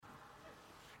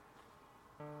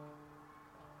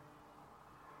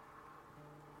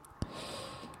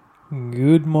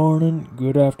Good morning,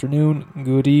 good afternoon,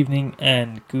 good evening,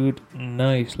 and good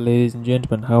night, ladies and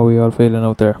gentlemen. How are you all feeling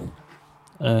out there?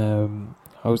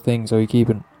 How's things? How are you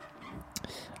keeping?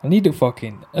 I need a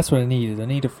fucking. That's what I need. I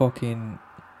need a fucking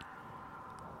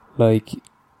like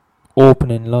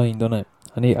opening line, don't I?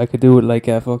 I could do it like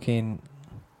a fucking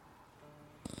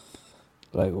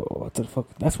like what the fuck?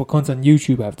 That's what cunts on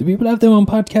YouTube have. Do people have them on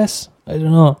podcasts? I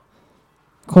don't know.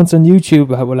 Cunts on YouTube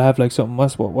will have like something.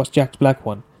 What's Jack Black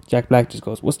one? Jack Black just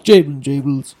goes, "What's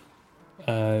Jables?"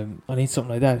 I need something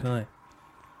like that, don't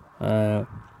I?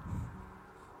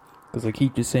 Because I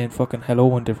keep just saying fucking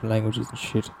hello in different languages and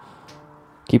shit.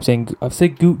 Keep saying, I've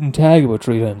said Guten Tag about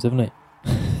 3 times, haven't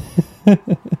I?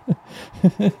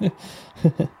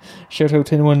 Shout out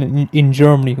to anyone in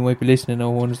Germany who might be listening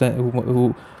now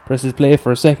who presses play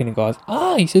for a second and goes,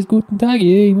 he says Guten Tag,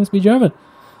 yeah, he must be German.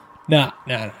 Nah,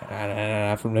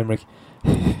 from Limerick.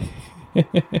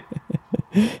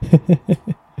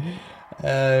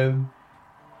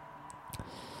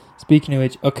 Speaking of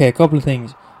which, okay, a couple of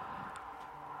things.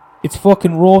 It's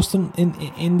fucking roasting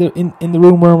in the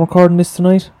room where I'm recording this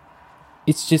tonight.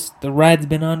 It's just the rad's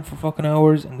been on for fucking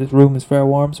hours and this room is fair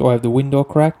warm, so I have the window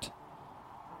cracked.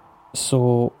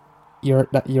 So you're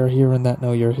hearing that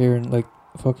now. You're hearing like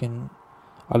fucking.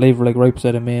 I live like right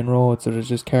beside a main road, so there's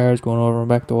just cars going over and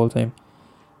back the whole time.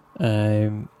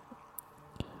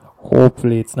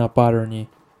 Hopefully it's not bothering you.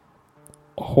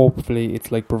 Hopefully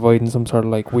it's like providing some sort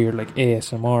of like weird like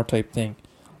ASMR type thing.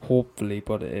 Hopefully,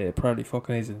 but it probably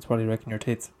fucking isn't. It's probably wrecking your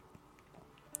tits.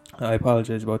 I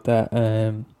apologise about that.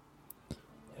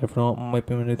 If not, it might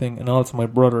be a new thing. And also my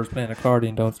brother is playing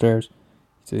accordion downstairs,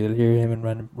 so you'll hear him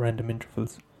in random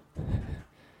intervals.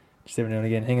 Just every now and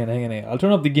again. Hang on. I'll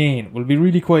turn up the gain. We'll be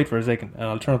really quiet for a second, and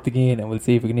I'll turn up the gain, and we'll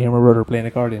see if we can hear my brother playing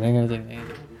accordion. Hang on a second.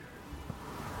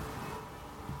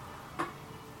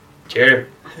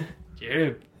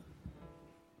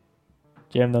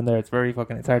 Jam down there. It's very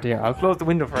fucking. It's hard to hear. I'll close the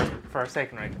window for a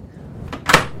second, right?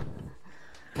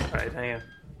 Right, hang on.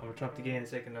 I'm gonna turn up the gain in a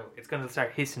second now. It's gonna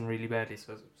start hissing really badly,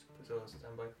 so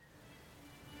stand by.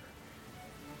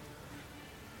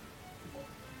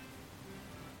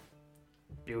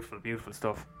 Beautiful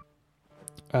stuff.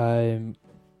 Alright,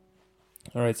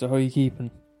 so how are you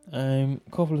keeping? A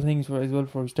couple of things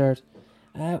before we start.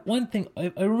 One thing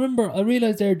I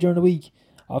realised there during the week,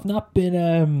 I've not been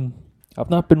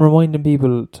reminding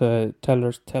people to tell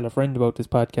a friend about this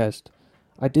podcast.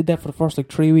 I did that for the first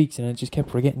 3 weeks and I just kept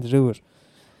forgetting to do it.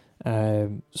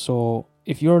 So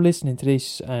if you're listening to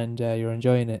this and you're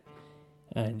enjoying it,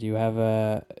 and you have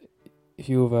if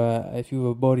you have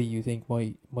a buddy you think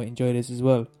might enjoy this as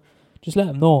well, just let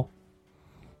them know.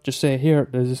 Just say, here,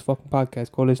 there's this fucking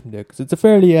podcast, go listen to it, because it's a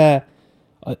fairly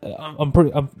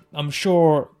I'm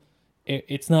sure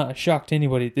it's not a shock to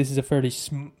anybody. This is a fairly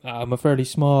I'm a fairly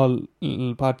small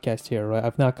little podcast here, right?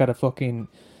 I've not got a fucking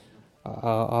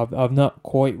I've not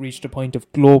quite reached a point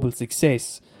of global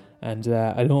success, and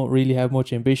I don't really have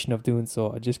much ambition of doing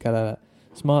so. I just got a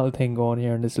small thing going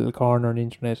here in this little corner on the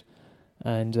internet,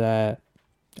 and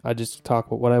I just talk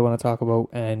about what I want to talk about,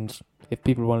 and if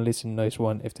people want to listen, nice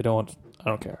one. If they don't, I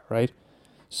don't care, right?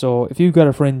 So if you've got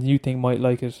a friend you think might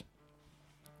like it,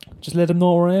 just let them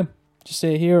know where I am. Just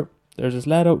say, here, there's this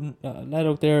lad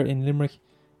out there in Limerick,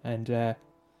 and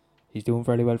he's doing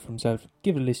fairly well for himself.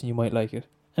 Give it a listen, you might like it.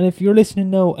 And if you're listening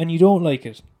now and you don't like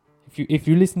it, if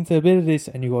you listen to a bit of this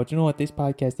and you go, do you know what, this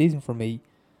podcast isn't for me,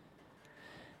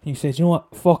 and you say, do you know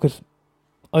what, fuck it,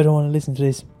 I don't want to listen to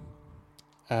this,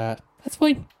 that's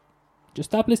fine. Just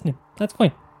stop listening. That's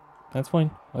fine. I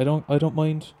don't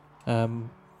mind.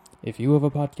 If you have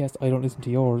a podcast, I don't listen to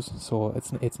yours, so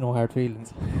it's no hard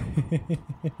feelings.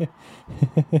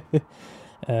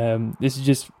 This is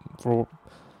just for.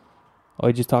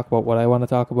 I just talk about what I want to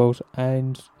talk about,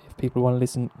 and if people want to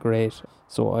listen, great.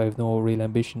 So I have no real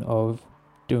ambition of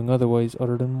doing otherwise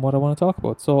other than what I want to talk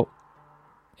about. So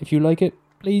if you like it,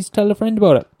 please tell a friend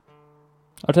about it.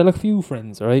 Or tell a few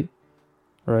friends, alright?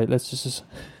 Alright, let's just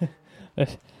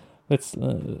let's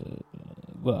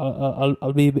well,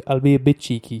 I'll be a bit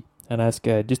cheeky and ask,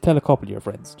 just tell a couple of your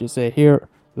friends. Just say, here,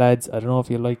 lads, I don't know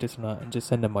if you like this or not, and just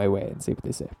send them my way and see what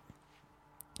they say.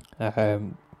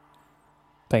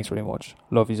 Thanks very much.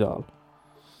 Love yous all.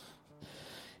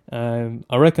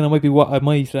 I reckon I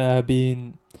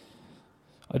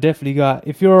definitely got,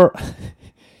 if you're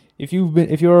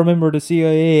a member of the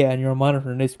CIA and you're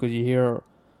monitoring this because you hear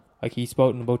like he's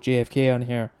spouting about JFK on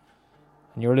here,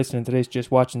 and you're listening to this,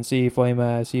 just watch and see if I'm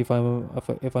a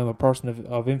person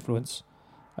of influence,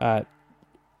 and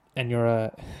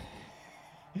you're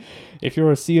if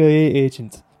you're a CIA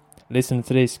agent listening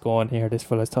to this, going here, this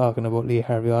fella's talking about Lee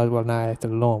Harvey Oswald. Nah, let it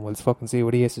alone. We'll fucking see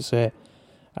what he has to say.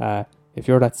 If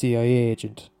you're that CIA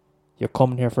agent, you're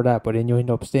coming here for that, but then you end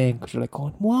up staying because you're like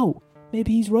going, wow,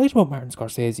 maybe he's right about Martin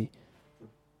Scorsese.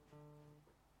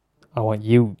 I want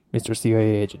you, Mr.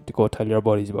 CIA agent, to go tell your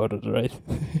buddies about it, right?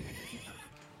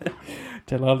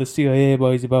 Tell all the CIA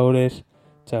boys about it.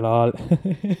 Tell all.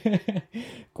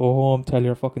 Go home, tell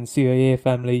your fucking CIA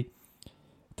family.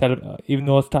 Tell, even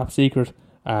though it's top secret,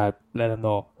 let them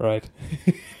know, right?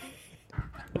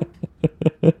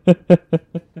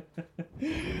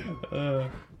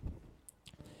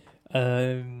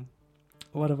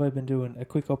 What have I been doing? A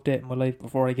quick update in my life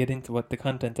before I get into what the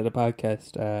content of the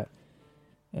podcast.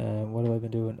 What have I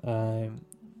been doing?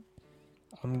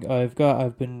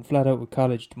 I've been flat out with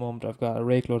college at the moment. I've got a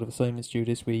rake load of assignments due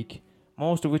this week,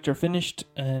 most of which are finished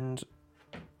and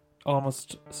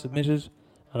almost submitted,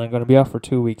 and I'm going to be off for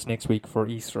 2 weeks next week for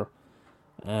Easter.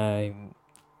 Thank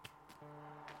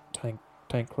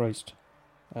Christ.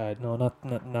 No,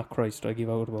 not Christ. I give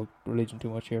out about religion too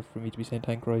much here for me to be saying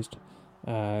thank Christ.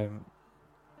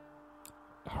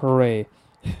 Hooray.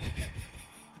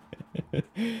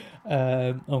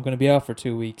 I'm going to be off for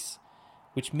 2 weeks,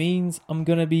 which means I'm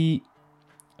going to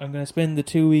spend the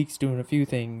 2 weeks doing a few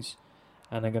things,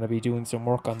 and I'm going to be doing some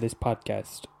work on this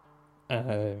podcast.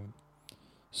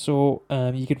 So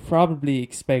you could probably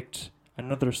expect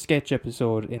another sketch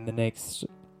episode in the next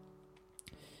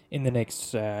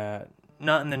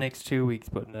not in the next 2 weeks,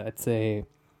 but let's say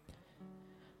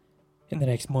in the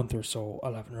next month or so.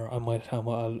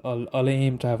 I'll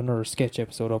aim to have another sketch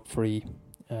episode up free.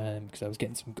 Because I was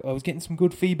getting some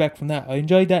good feedback from that. I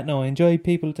enjoyed that. Now I enjoy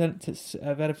people.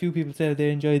 I've had a few people say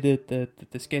they enjoyed the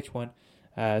sketch one.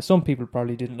 Some people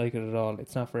probably didn't like it at all.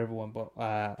 It's not for everyone, but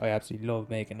I absolutely love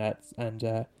making that,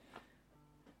 and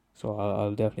so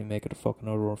I'll definitely make it a fucking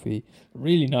other one for you.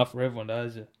 Really not for everyone, that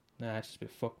is it. Nah, it's just a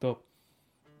bit fucked up.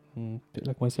 Bit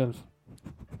like myself.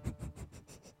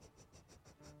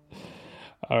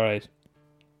 All right.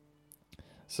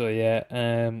 So yeah,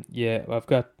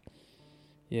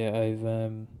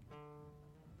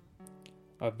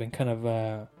 I've been kind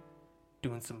of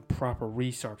doing some proper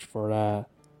research for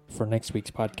next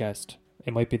week's podcast.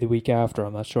 It might be the week after,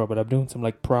 I'm not sure, but I'm doing some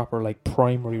proper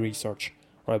primary research,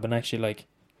 where I've been actually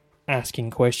asking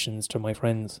questions to my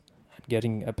friends and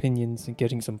getting opinions and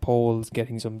getting some polls,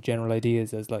 getting some general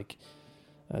ideas as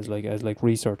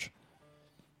research.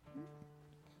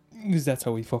 Because that's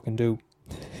how we fucking do.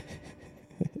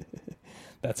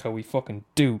 That's how we fucking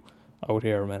do out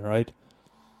here, man, right?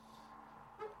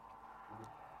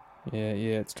 Yeah,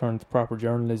 it's turned to proper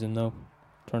journalism now.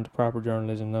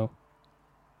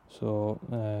 So,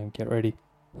 get ready.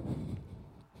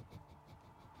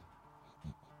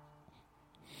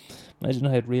 Imagine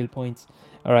I had real points.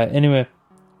 Alright, anyway.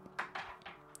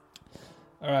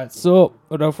 Alright, so,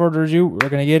 without further ado, we're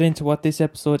going to get into what this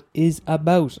episode is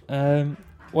about.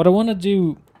 What I want to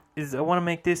do is I want to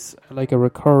make this like a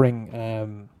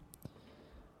recurring...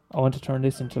 I want to turn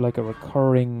this into like a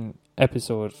recurring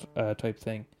episode type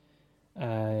thing.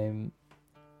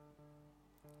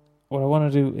 What I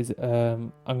want to do is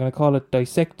I'm going to call it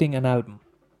Dissecting an Album.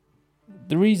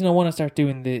 The reason I want to start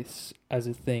doing this as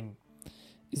a thing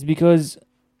is because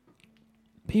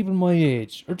people my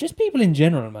age, or just people in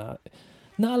general, man,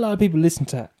 not a lot of people listen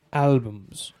to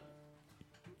albums,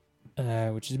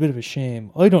 which is a bit of a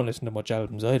shame. I don't listen to much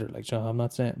albums either, I'm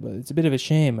not saying, but it's a bit of a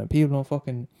shame, and people don't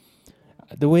fucking...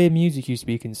 The way music used to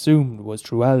be consumed was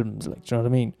through albums, do you know what I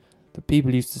mean? The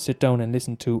people used to sit down and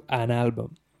listen to an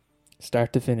album,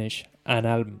 start to finish, an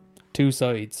album, 2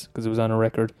 sides, because it was on a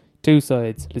record, 2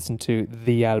 sides, listen to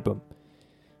the album.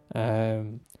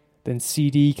 Then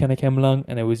CD kind of came along,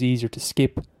 and it was easier to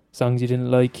skip songs you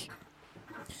didn't like.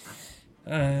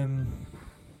 And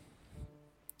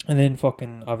then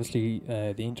fucking, obviously,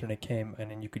 the internet came, and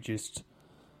then you could just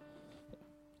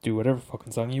do whatever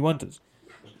fucking song you wanted.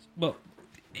 But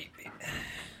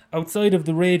outside of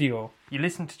the radio, you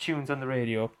listen to tunes on the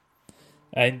radio,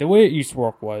 and the way it used to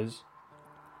work was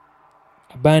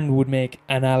a band would make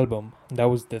an album, and that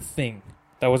was the thing.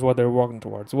 That was what they were working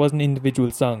towards. It wasn't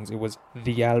individual songs, it was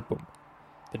the album.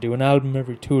 They do an album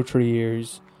every 2 or 3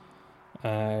 years,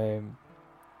 and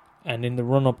in the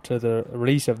run-up to the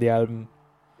release of the album,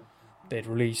 they'd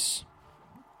release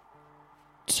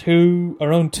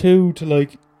around 2 to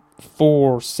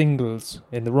 4 singles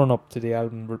in the run-up to the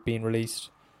album being released,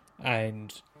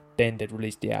 and then they'd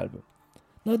release the album.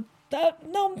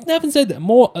 Having said that,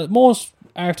 most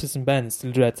artists and bands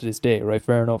still do that to this day, right?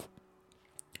 Fair enough.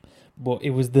 But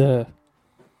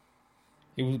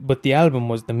but the album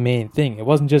was the main thing. It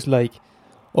wasn't just they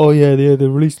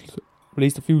released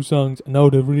released a few songs, and now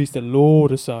they've released a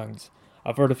load of songs.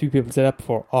 I've heard a few people say that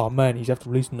before. Oh man, he's after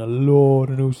releasing a load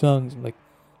of new songs. I'm like,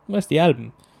 that's the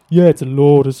album. Yeah, it's a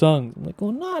load of songs. I'm like,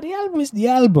 oh no, the album is the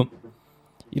album.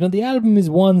 You know, the album is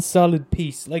one solid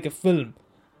piece, like a film.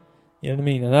 You know what I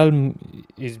mean? An album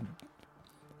is,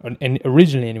 and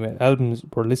originally anyway, albums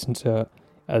were listened to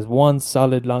as one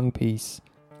solid long piece,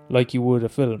 like you would a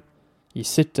film. You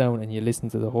sit down and you listen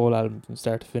to the whole album from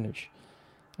start to finish.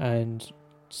 And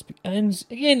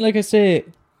again, like I say,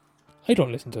 I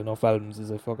don't listen to enough albums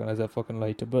as I fucking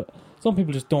like to, but some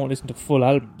people just don't listen to full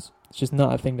albums. It's just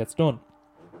not a thing that's done.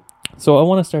 So I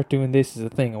want to start doing this as a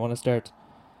thing. I want to start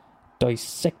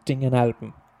dissecting an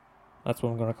album. That's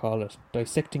what I'm going to call it.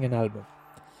 Dissecting an album.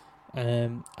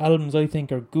 Albums I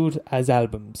think are good as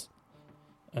albums.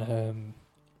 I'm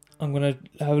going to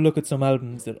have a look at some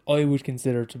albums that I would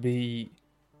consider to be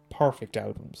perfect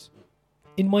albums.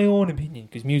 In my own opinion,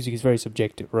 because music is very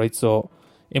subjective, right? So,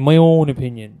 in my own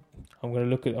opinion, I'm going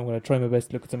to try my best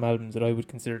to look at some albums that I would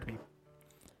consider to be,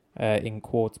 in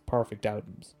quotes, perfect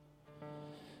albums.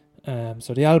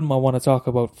 So the album I want to talk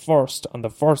about first, on the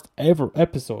first ever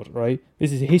episode, right?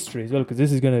 This is history as well, because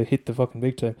this is going to hit the fucking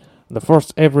big time. On the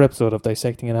first ever episode of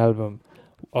Dissecting an Album,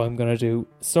 I'm going to do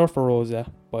Surfer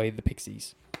Rosa by the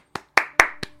Pixies.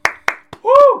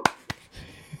 Woo!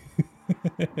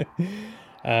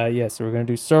 So we're going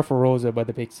to do Surfer Rosa by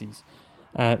the Pixies.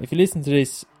 If you listen to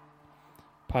this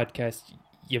podcast,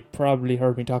 you probably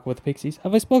heard me talk about the Pixies.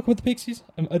 Have I spoken about the Pixies?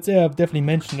 I'd say I've definitely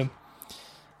mentioned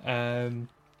them.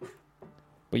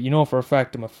 But you know for a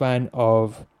fact I'm a fan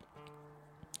of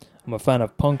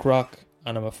punk rock,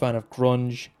 and I'm a fan of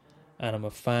grunge, and I'm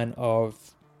a fan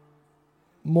of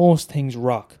most things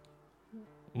rock.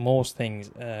 Most things.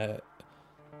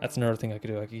 That's another thing I could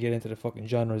do. I could get into the fucking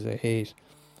genres I hate.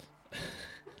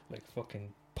 Like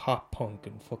fucking pop punk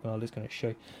and fucking all this kind of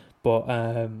shit. But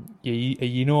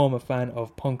you know I'm a fan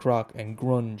of punk rock and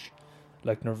grunge.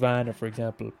 Like Nirvana, for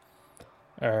example,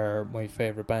 are my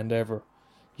favourite band ever.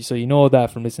 So you know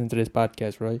that from listening to this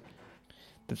podcast, right?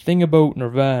 The thing about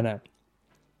Nirvana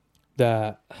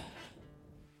that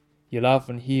you'll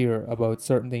often hear about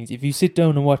certain things, if you sit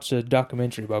down and watch a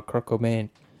documentary about Kurt Cobain,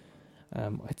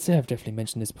 I'd say I've definitely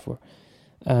mentioned this before,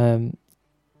 they'll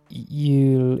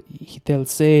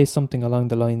say something along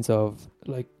the lines of,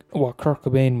 like, what Kurt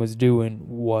Cobain was doing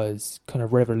was kind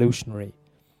of revolutionary,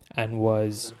 and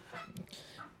was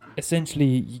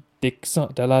essentially, a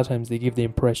lot of times they give the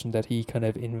impression that he kind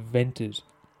of invented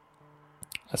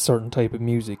a certain type of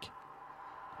music.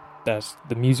 That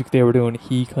the music they were doing,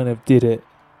 he kind of did it.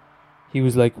 He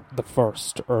was like the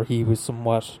first, or he was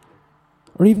somewhat,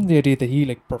 or even the idea that he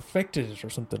like perfected it or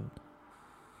something.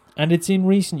 And it's in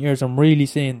recent years I'm really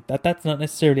saying that that's not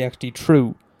necessarily actually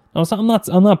true. Now, I'm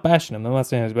not bashing him. I'm not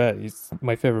saying it's bad. He's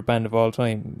my favorite band of all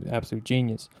time, absolute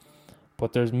genius.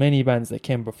 But there's many bands that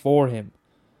came before him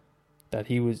that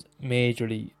he was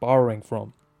majorly borrowing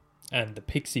from. And the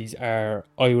Pixies are,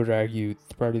 I would argue,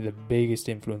 probably the biggest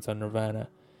influence on Nirvana.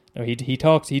 Now, he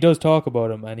does talk about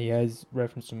them, and he has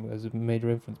referenced them as a major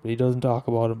influence, but he doesn't talk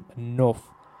about them enough.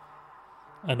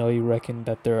 And I reckon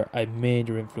that they're a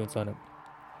major influence on him.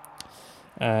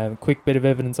 Quick bit of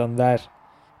evidence on that.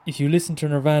 If you listen to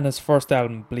Nirvana's first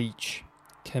album, Bleach,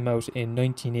 came out in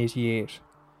 1988.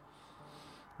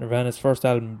 Nirvana's first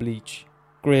album, Bleach,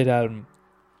 great album,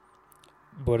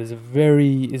 but is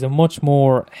a much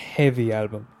more heavy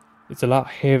album. It's a lot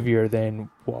heavier than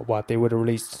what they would have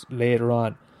released later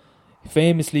on.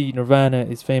 Famously, Nirvana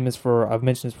is famous for, I've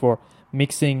mentioned this before,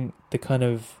 mixing the kind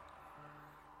of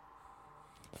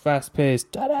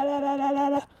fast-paced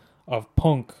of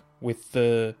punk with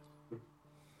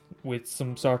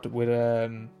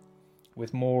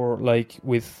more like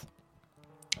with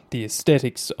the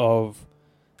aesthetics of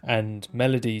and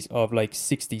melodies of like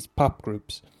 60s pop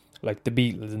groups like the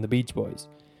Beatles and the Beach Boys.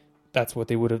 That's what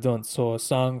they would have done. So a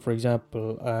song, for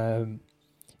example,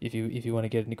 if you want to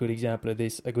get a good example of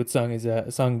this, a good song is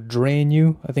a song "Drain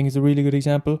You." I think is a really good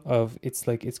example of, it's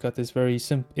got this very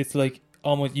it's like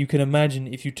almost, you can imagine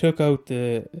if you took out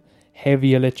the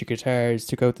heavy electric guitars,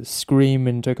 took out the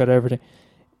screaming, took out everything,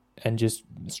 and just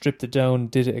stripped it down,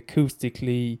 did it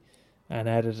acoustically, and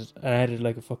added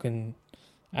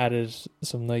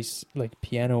some nice like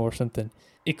piano or something.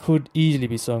 It could easily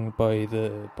be sung by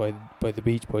the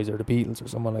Beach Boys or the Beatles or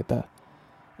someone like that.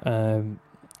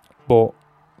 But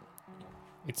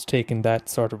it's taken that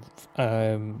sort of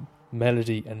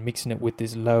melody and mixing it with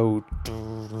this loud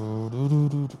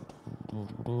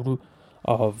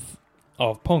of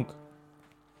punk.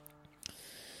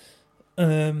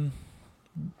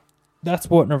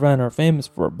 That's what Nirvana are famous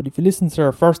for. But if you listen to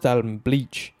their first album,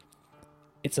 Bleach,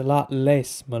 it's a lot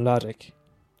less melodic.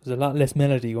 There's a lot less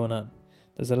melody going on.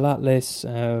 There's a lot less.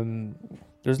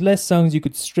 There's less songs you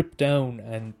could strip down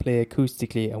and play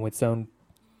acoustically and would sound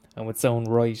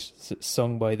right,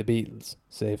 sung by the Beatles.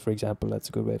 Say, for example, that's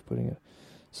a good way of putting it.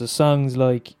 So songs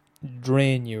like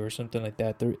 "Drain You" or something like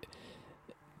that. That's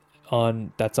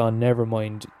on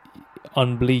Nevermind.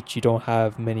 On Bleach, you don't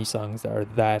have many songs that are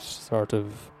that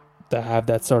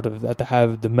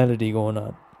have the melody going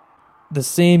on. The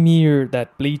same year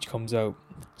that Bleach comes out,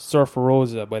 Surfer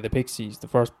Rosa by the Pixies, the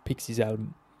first Pixies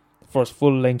album, the first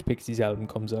full-length Pixies album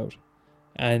comes out.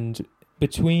 And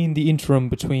between the interim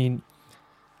between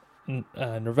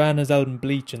Nirvana's album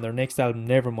Bleach and their next album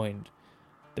Nevermind,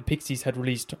 the Pixies had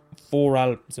released 4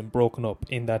 albums and broken up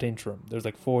in that interim. There's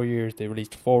like 4 years, they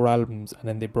released 4 albums and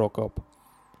then they broke up.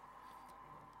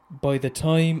 By the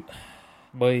time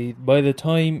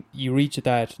you reach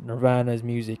that, Nirvana's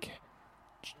music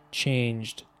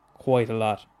changed quite a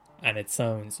lot, and it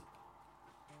sounds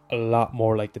a lot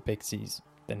more like the Pixies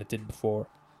than it did before.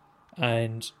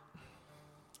 And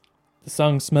the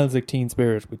song "Smells Like Teen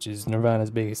Spirit," which is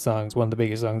Nirvana's biggest song, is one of the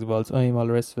biggest songs of all time, all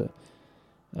the rest of it.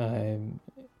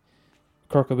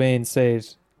 Kurt Cobain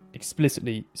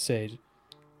explicitly said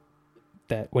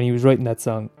that when he was writing that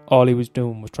song, all he was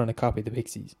doing was trying to copy the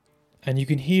Pixies. And you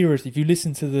can hear it if you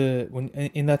listen to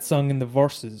in that song, in the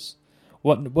verses,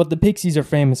 what the Pixies are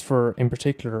famous for in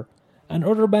particular. And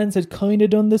other bands had kind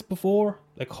of done this before,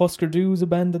 like Husker Du was a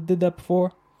band that did that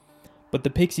before. But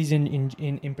the Pixies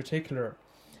in particular,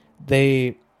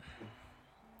 they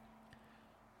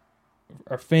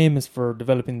are famous for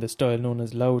developing the style known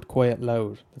as loud, quiet,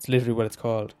 loud. That's literally what it's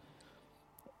called.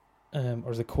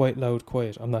 Or is it quiet, loud,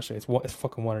 quiet? I'm not sure. It's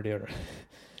fucking one or the other.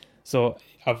 So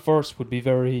a verse would be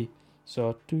very...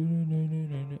 So,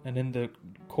 and then the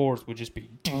chorus would just be...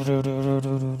 Do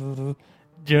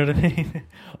you know what I mean?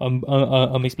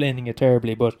 I'm explaining it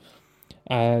terribly, but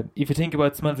if you think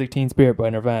about "Smells Like Teen Spirit" by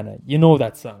Nirvana, you know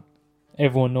that song.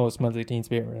 Everyone knows "Smells Like Teen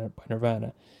Spirit" by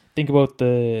Nirvana. Think about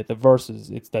the verses.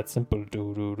 It's that simple.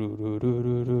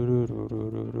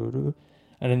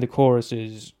 And then the chorus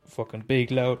is fucking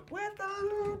big, loud.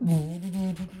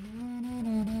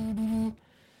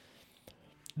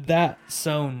 That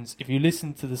sounds, if you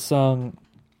listen to the song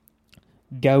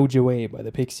 "Gouge Away" by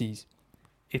the Pixies,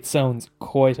 it sounds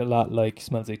quite a lot like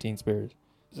 "Smells Like Teen Spirit."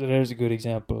 So there's a good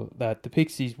example that the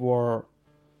Pixies were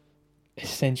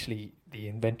essentially the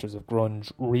inventors of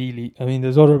grunge, really. I mean,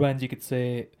 there's other bands you could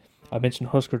say, I mentioned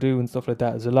Husker Du and stuff like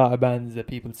that. There's a lot of bands that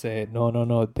people say,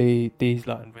 no, these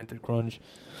lot invented grunge.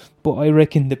 But I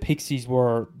reckon the Pixies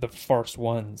were the first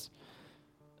ones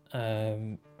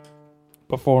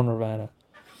before Nirvana.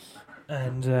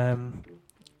 And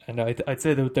I'd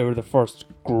say that they were the first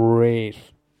great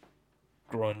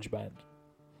grunge band.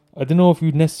 I don't know if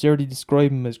you'd necessarily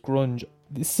describe them as grunge.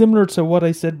 It's similar to what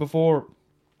I said before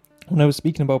when I was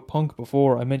speaking about punk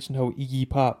before. I mentioned how Iggy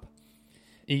Pop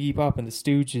and the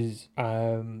Stooges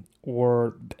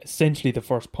were essentially the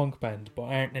first punk band, but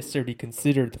aren't necessarily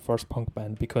considered the first punk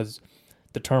band because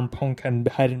the term punk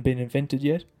hadn't been invented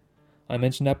yet. I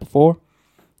mentioned that before.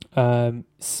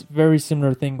 Very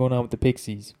similar thing going on with the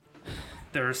Pixies.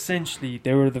 They were essentially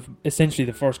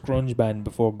the first grunge band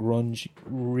before grunge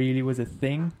really was a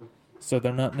thing. So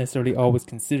they're not necessarily always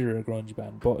considered a grunge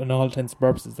band, but in all intents and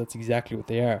purposes, that's exactly what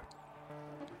they are.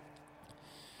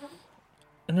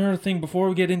 Another thing, before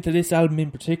we get into this album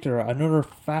in particular, another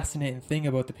fascinating thing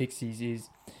about the Pixies is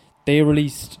they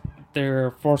released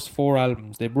their first 4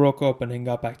 albums. They broke up and then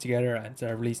got back together and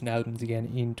started releasing albums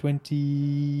again in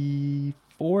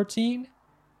 2014.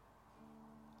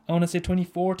 I want to say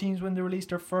 2014 is when they released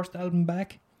their first album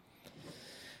back.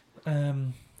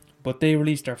 But they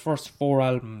released their first 4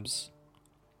 albums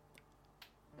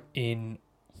in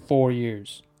 4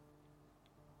 years.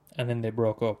 And then they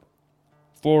broke up.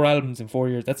 4 albums in 4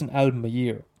 years, that's an album a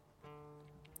year.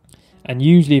 And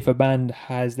usually if a band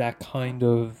has that kind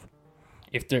of...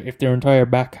 If their entire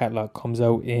back catalogue comes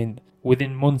out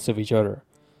within months of each other,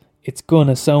 it's going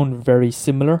to sound very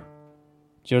similar.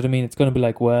 Do you know what I mean? It's going to be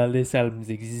like, well, this album is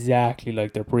exactly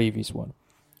like their previous one.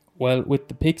 Well, with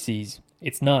the Pixies,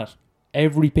 it's not.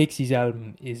 Every Pixies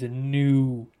album is a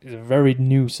very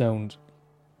new sound.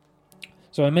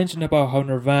 So I mentioned about how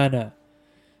Nirvana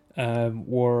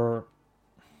were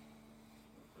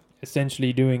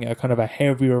essentially doing a kind of a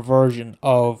heavier version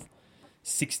of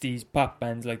 60s pop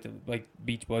bands like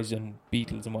Beach Boys and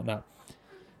Beatles and whatnot.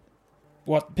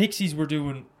 What the Pixies were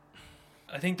doing,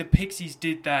 I think the Pixies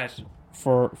did that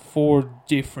for 4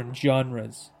 different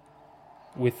genres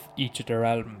with each of their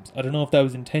albums. I don't know if that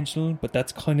was intentional, but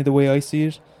that's kind of the way I see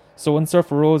it. So on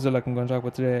Surfer Rosa, like I'm going to talk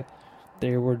about today,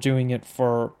 they were doing it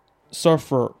for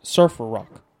surfer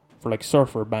rock, for like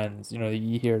surfer bands. You know,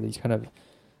 you hear these kind of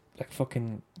like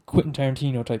fucking Quentin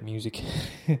Tarantino type music,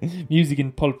 music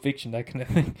in Pulp Fiction, that kind of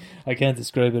thing. I can't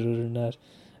describe it other than that.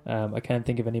 I can't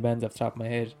think of any bands off the top of my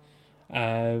head.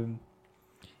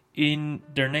 In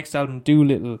their next album,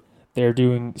 Doolittle, they're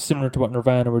doing similar to what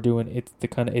Nirvana were doing.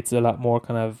 It's a lot more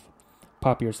kind of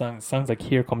poppier songs like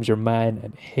Here Comes Your Man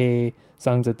and Hey,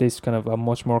 songs like this, kind of a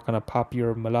much more kind of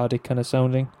poppier, melodic kind of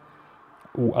sounding,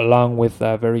 along with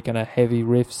very kind of heavy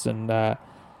riffs and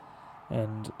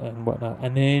whatnot.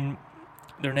 And then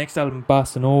their next album,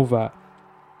 Bossa Nova,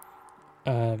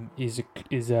 is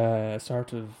a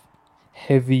sort of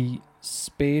heavy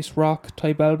space rock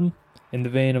type album, in the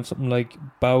vein of something like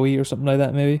Bowie or something like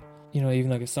that, maybe. You know,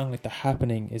 even like a song like The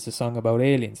Happening is a song about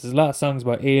aliens. There's a lot of songs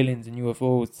about aliens and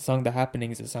UFOs. The song The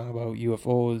Happening is a song about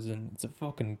UFOs, and it's a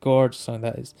fucking gorgeous song.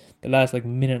 That is the last like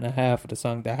minute and a half of the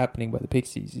song The Happening by the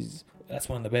Pixies. That's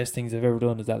one of the best things I've ever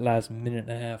done, is that last minute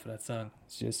and a half of that song.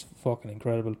 It's just fucking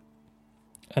incredible.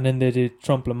 And then they did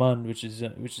Trompe Le Monde, which is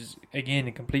again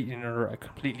a completely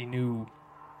new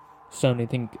sounding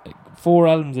thing. 4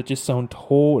 albums that just sound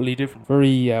totally different.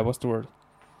 Very what's the word?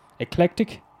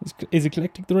 Eclectic. Is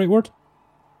eclectic the right word?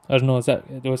 I don't know.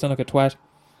 Do I sound like a twat?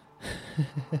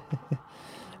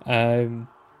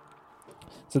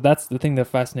 So that's the thing that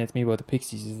fascinates me about the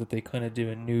Pixies, is that they kind of do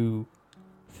a new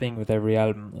thing with every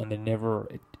album, and they never.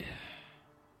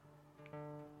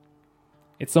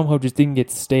 It somehow just didn't get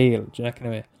stale. Do you know, kind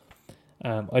of way.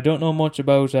 I don't know much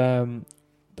about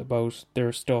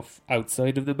their stuff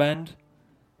outside of the band.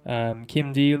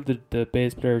 Kim Deal, the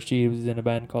bass player, she was in a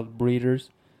band called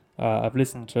Breeders. I've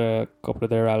listened to a couple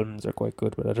of their albums, they're quite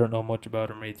good, but I don't know much about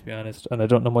them, really, to be honest. And I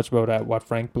don't know much about what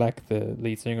Frank Black, the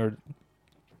lead singer,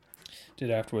 did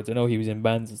afterwards. I know he was in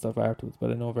bands and stuff afterwards, but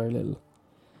I know very little.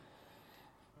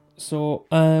 So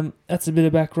that's a bit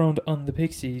of background on the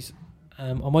Pixies.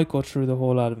 I might go through the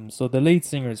whole album. So the lead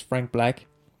singer is Frank Black.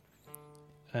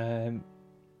 The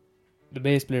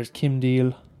bass player is Kim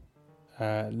Deal.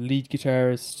 Lead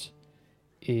guitarist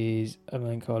is a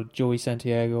man called Joey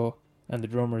Santiago. And the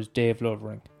drummer is Dave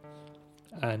Lovering.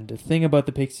 And the thing about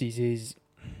the Pixies is,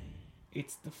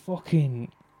 it's that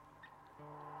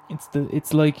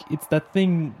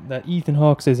thing that Ethan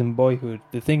Hawke says in Boyhood.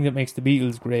 The thing that makes the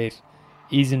Beatles great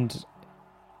isn't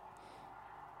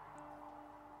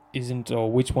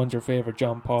which one's your favourite,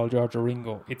 John, Paul, George or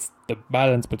Ringo. It's the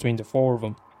balance between the 4 of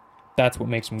them. That's what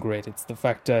makes them great. It's the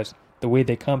fact that the way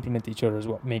they complement each other is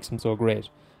what makes them so great.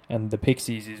 And the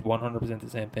Pixies is 100% the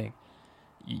same thing.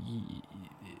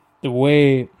 The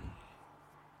way,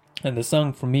 and the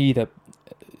song for me that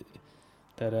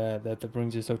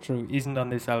brings it so true isn't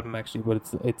on this album actually, but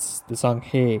it's the song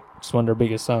Hey, which is one of their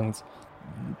biggest songs.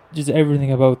 Just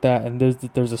everything about that, and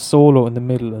there's a solo in the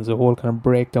middle, there's a whole kind of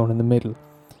breakdown in the middle,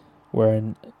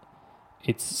 where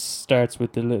it starts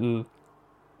with the little,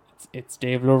 it's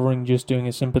Dave Lovering just doing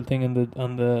a simple thing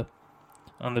on the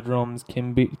drums,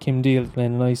 Kim Deal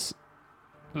playing a nice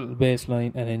little bass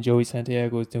line, and then Joey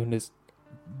Santiago is doing this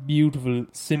beautiful,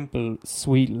 simple,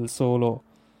 sweet little solo,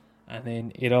 and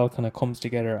then it all kind of comes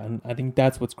together. And I think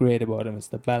that's what's great about him, it's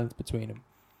the balance between them,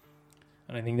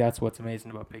 and I think that's what's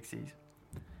amazing about Pixies.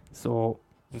 So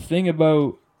the thing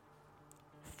about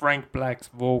Frank Black's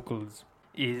vocals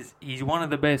is he's one of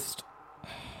the best.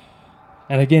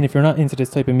 And again, if you're not into this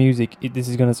type of music, this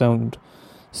is going to sound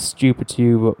stupid to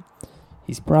you, but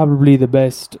he's probably the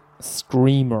best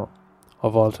screamer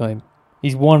of all time.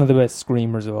 He's one of the best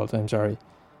screamers of all time, sorry.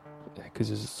 Because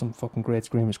there's some fucking great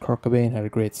screamers. Kurt Cobain had a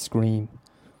great scream.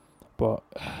 But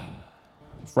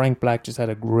Frank Black just had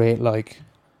a great, like,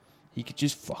 he could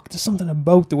just there's something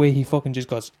about the way he fucking just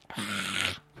goes.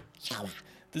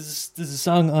 There's a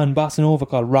song on Bossa Nova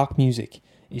called Rock Music.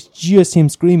 It's just him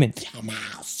screaming.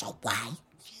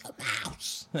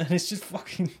 And it's just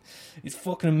fucking, it's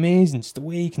fucking amazing. Just the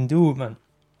way he can do it, man.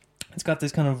 It's got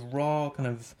this kind of raw,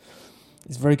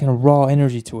 it's very kind of raw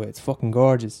energy to it. It's fucking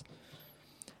gorgeous.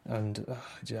 And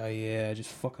I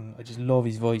just love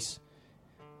his voice.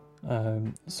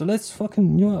 So let's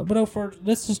fucking,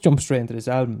 let's just jump straight into this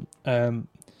album.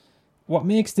 What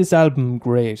makes this album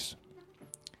great,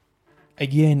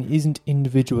 again, isn't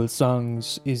individual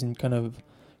songs, isn't kind of,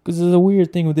 because there's a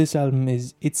weird thing with this album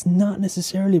is it's not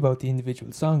necessarily about the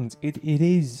individual songs.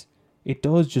 It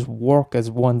does just work as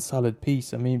one solid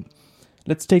piece. I mean,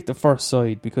 let's take the first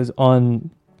side, because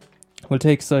we'll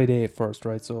take side A first,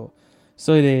 right? So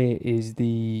side A is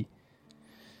the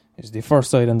first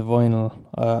side on the vinyl.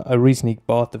 I recently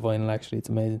bought the vinyl, actually. It's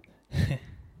amazing.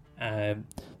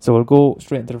 So we'll go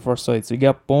straight into the first side. So you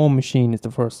got Bone Machine is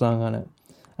the first song on it.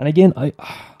 And again, I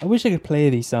wish I could play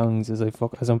these songs as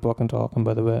I'm fucking talking.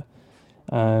 By the way,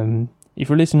 if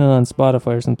you're listening on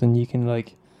Spotify or something, you can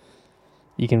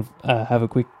have a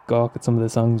quick gawk at some of the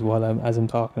songs while I'm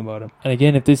talking about them. And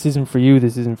again, if this isn't for you,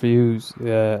 this isn't for you.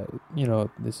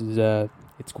 This is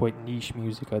it's quite niche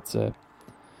music, I'd say.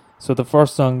 So the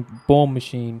first song, Bone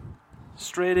Machine,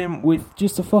 straight in with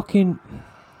just a fucking.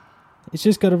 It's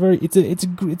just got a very. It's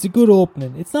a good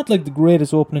opening. It's not like the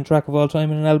greatest opening track of all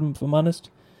time in an album, if I'm honest.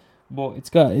 But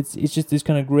it's just this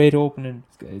kind of great opening.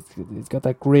 It's got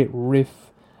that great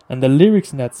riff. And the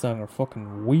lyrics in that song are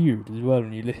fucking weird as well.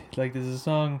 When you like, there's a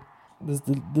song, there's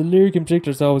the lyric in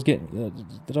particular is always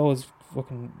that always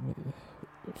fucking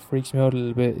freaks me out a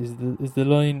little bit. Is the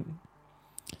line?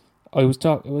 I was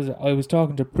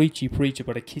talking to Preachy Preach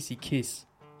about a kissy kiss.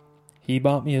 He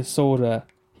bought me a soda,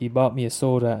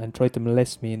 and tried to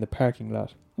molest me in the parking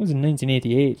lot. It was in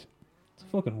 1988. It's a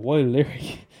fucking wild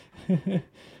lyric,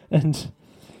 and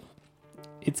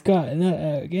it's got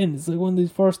again. It's like one of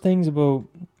these first things about.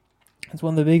 It's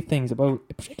one of the big things about,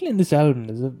 particularly in this album,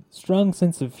 there's a strong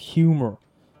sense of humour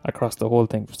across the whole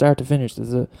thing, from start to finish.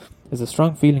 There's a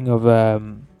strong feeling of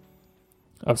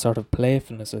sort of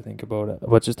playfulness, I think, about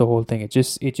just the whole thing. It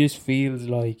just feels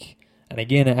like, and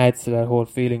again, it adds to that whole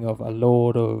feeling of a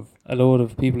load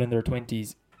of people in their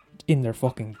 20s in their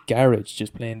fucking garage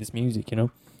just playing this music, you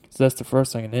know. So that's the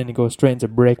first song, and then it goes straight into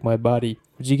Break My Body,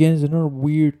 which again is another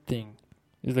weird thing.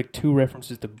 There's like two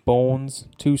references to bones,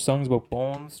 two songs about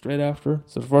bones straight after.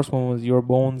 So the first one was Your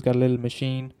Bones Got a Little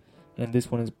Machine, and this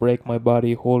one is Break My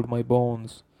Body, Hold My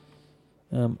Bones.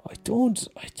 I'm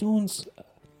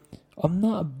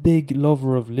not a big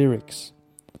lover of lyrics,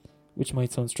 which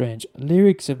might sound strange.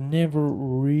 Lyrics have never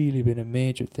really been a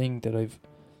major thing that I've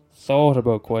thought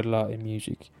about quite a lot in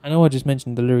music. I know I just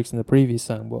mentioned the lyrics in the previous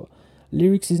song, but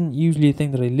lyrics isn't usually a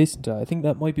thing that I listen to. I think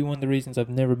that might be one of the reasons I've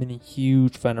never been a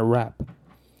huge fan of rap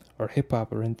or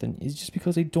hip-hop or anything. It's just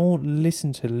because I don't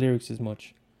listen to lyrics as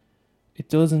much. It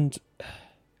doesn't...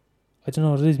 I don't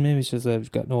know what it is. Maybe it's just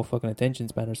I've got no fucking attention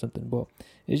span or something, but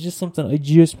it's just something I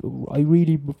just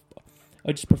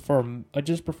prefer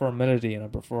melody, and I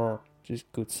prefer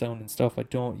just good sound and stuff. I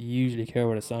don't usually care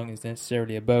what a song is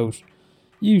necessarily about,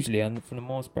 usually, and for the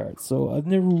most part. So I've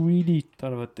never really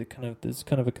thought about this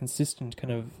kind of a consistent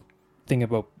kind of thing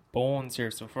about bones here.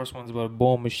 So first one's about a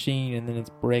bone machine, and then it's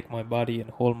Break My Body and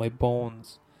Hold My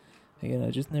Bones. Again, I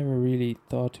just never really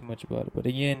thought too much about it. But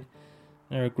again,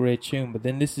 they're a great tune. But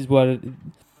then this is when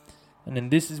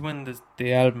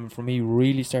the album for me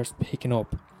really starts picking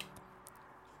up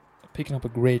a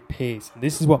great pace. And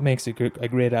this is what makes a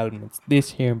great album. It's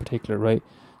this here in particular, right?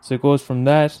 So it goes from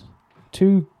that,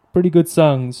 two pretty good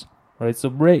songs, right? So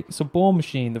Bone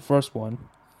Machine, the first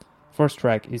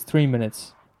track is 3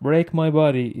 minutes. Break My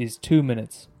Body is 2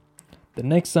 minutes. The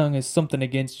next song is Something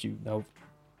Against You. Now,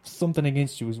 Something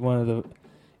Against You is one of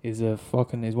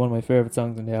my favorite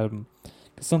songs on the album.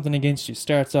 Something Against You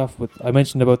starts off with, I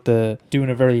mentioned about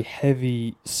doing a very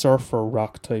heavy surfer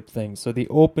rock type thing. So the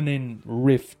opening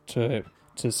riff to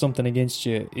Something Against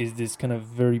You is this kind of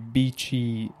very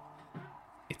beachy,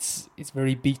 it's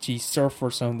very beachy surfer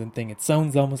sounding thing. It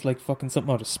sounds almost like fucking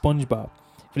something out of SpongeBob.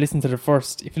 If you listen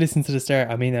to the start,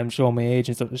 I mean, I'm showing my age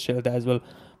and stuff to show that as well,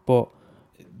 but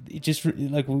it just,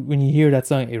 like, when you hear that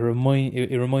song, it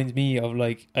reminds me of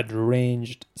like a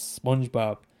deranged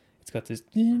SpongeBob. It's got this,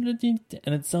 and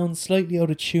it sounds slightly out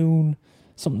of tune,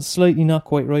 something slightly not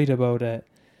quite right about it,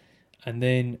 and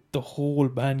then the whole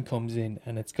band comes in,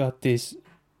 and it's got this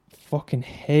fucking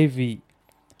heavy,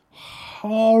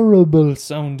 horrible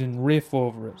sounding riff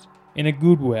over it, in a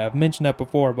good way. I've mentioned that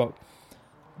before about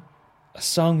a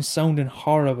song sounding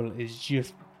horrible is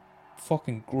just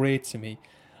fucking great to me.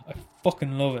 I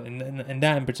fucking love it, and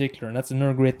that in particular, and that's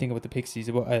another great thing about the Pixies,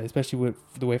 about especially with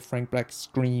the way Frank Black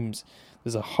screams.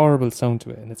 There's a horrible sound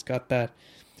to it, and it's got that,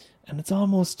 and it's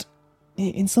almost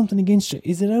in Something Against You.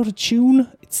 Is it out of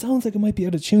tune? It sounds like it might be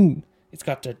out of tune. It's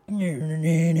got that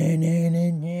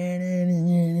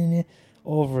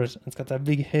over it, and it's got that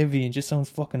big heavy, and just sounds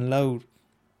fucking loud.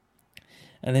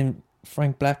 And then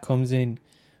Frank Black comes in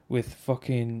with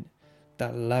fucking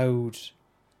that loud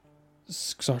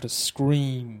sort of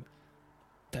scream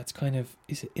that's kind of,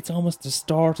 it's almost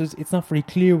distorted. It's not very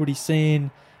clear what he's saying.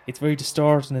 It's very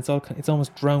distorted, and it's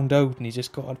almost drowned out, and he's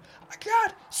just going, I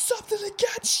got something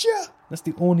against you. That's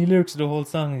the only lyrics of the whole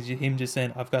song, is him just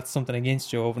saying, I've got something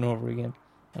against you, over and over again.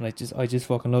 And I just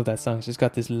fucking love that song. It's just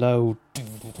got this loud,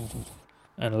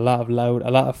 and a lot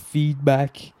of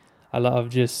feedback,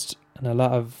 it's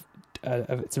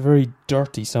a very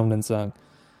dirty sounding song.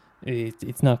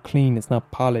 It's not clean, it's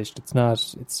not polished,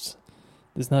 it's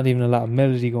There's not even a lot of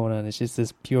melody going on. It's just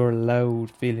this pure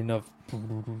loud feeling of.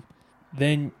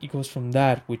 Then it goes from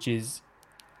that, which is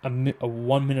a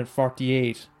 1 minute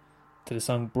 48, to the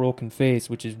song Broken Face,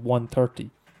 which is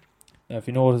 1:30. Now, if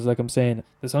you notice, like I'm saying,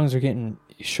 the songs are getting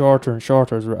shorter and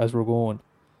shorter as we're going.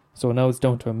 So now it's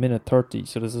down to 1 minute 30.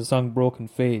 So there's a song Broken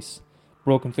Face.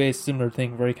 Broken Face, similar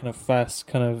thing, very kind of fast,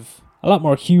 kind of a lot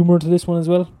more humour to this one as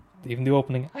well. Even the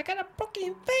opening, I got a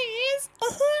broken face.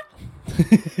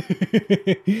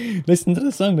 Listen to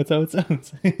the song, that's how it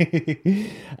sounds.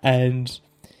 And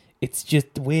it's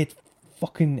just the way it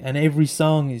fucking, and every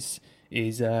song is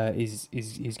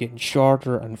getting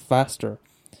shorter and faster.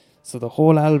 So the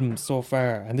whole album so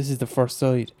far, and this is the first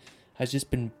side, has just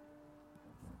been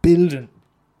building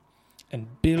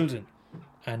and building,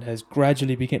 and has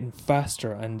gradually been getting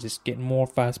faster and just getting more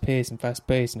fast paced, and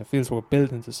it feels like we're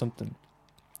building to something.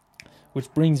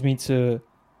 Which brings me to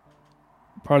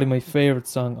probably my favourite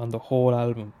song on the whole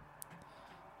album,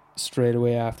 straight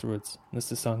away afterwards. That's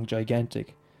the song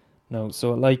Gigantic. Now,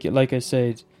 so like I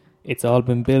said, it's all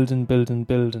been building,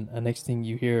 and next thing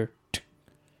you hear,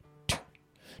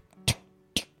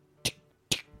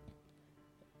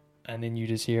 and then you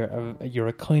just hear,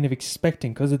 you're kind of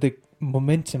expecting, because of the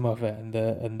momentum of it and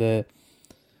the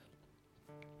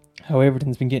how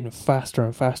everything's been getting faster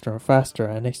and faster and faster,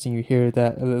 and next thing you hear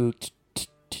that a little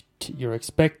you're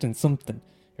expecting something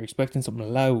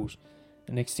loud,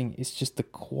 and next thing it's just the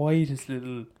quietest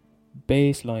little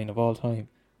bass line of all time,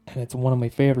 and it's one of my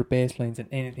favourite bass lines in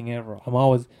anything ever.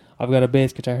 I've got a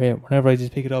bass guitar here. Whenever I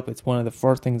just pick it up, it's one of the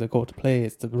first things I go to play.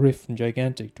 It's the riff from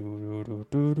Gigantic,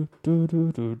 and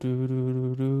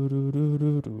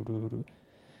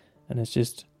it's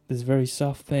just this very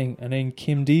soft thing. And then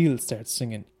Kim Deal starts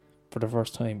singing for the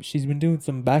first time. She's been doing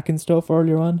some backing stuff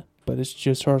earlier on, but it's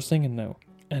just her singing now,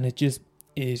 and it just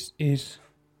it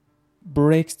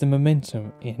breaks the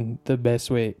momentum in the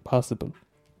best way possible.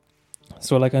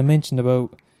 So like I mentioned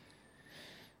about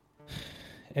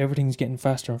everything's getting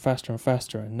faster and faster and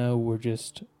faster, and now we're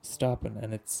just stopping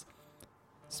and it's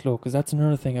slow. Because that's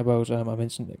another thing about I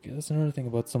mentioned. That's another thing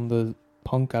about some of the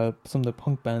punk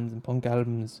bands and punk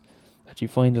albums that you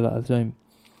find a lot of the time.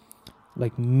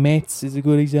 Like Metz is a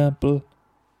good example.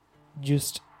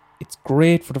 Just it's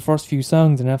great for the first few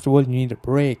songs, and after a while you need a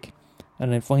break.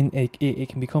 And I find it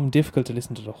can become difficult to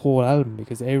listen to the whole album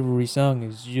because every song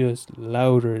is just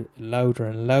louder,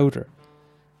 and louder.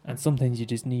 And sometimes you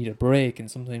just need a break,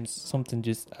 and sometimes something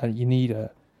just you need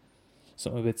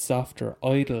something a bit softer.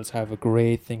 Idols have a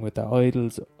great thing with the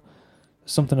Idols.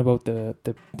 Something about the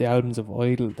albums of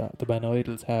Idol that the band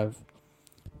Idols have,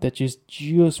 that just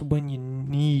when you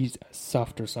need a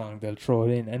softer song, they'll throw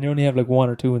it in, and they only have like one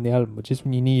or two in the album, but just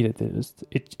when you need it,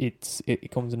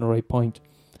 it comes in the right point.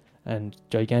 And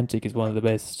Gigantic is one of the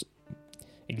best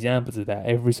examples of that.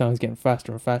 Every song is getting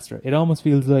faster and faster. It almost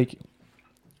feels like,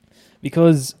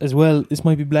 because as well, this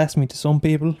might be blasphemy to some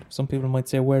people. Some people might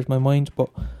say, "Where's My Mind?"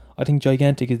 But I think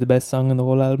Gigantic is the best song on the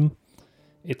whole album.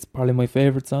 It's probably my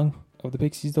favourite song of the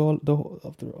Pixies, of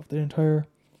the entire.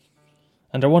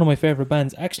 And they're one of my favourite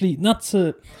bands. Actually, not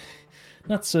to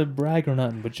brag or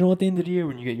nothing, but you know, at the end of the year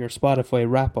when you get your Spotify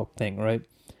wrap up thing, right?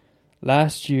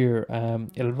 Last year,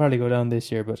 it'll probably go down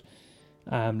this year, but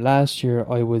last year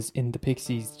I was in the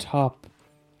Pixies' top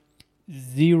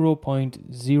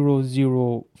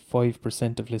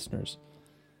 0.005% of listeners.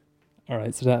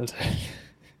 Alright, so that'll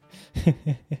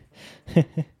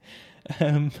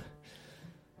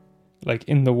like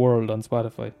in the world on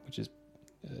Spotify, which is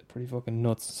pretty fucking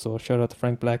nuts. So shout out to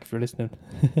Frank Black if you're listening.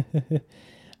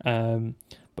 And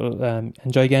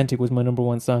Gigantic was my number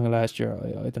one song last year.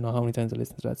 I don't know how many times I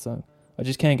listened to that song. I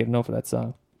just can't get enough of that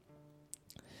song.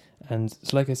 And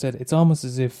so like I said, it's almost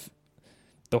as if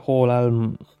the whole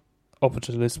album up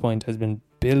until this point has been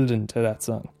building to that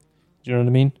song. Do you know what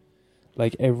I mean?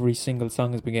 Like every single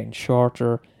song has been getting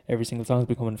shorter, every single song is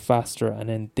becoming faster, and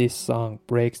then this song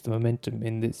breaks the momentum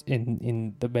in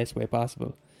the best way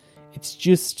possible. It's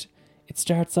just, it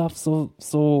starts off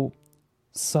so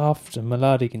soft and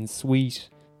melodic and sweet,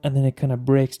 and then it kind of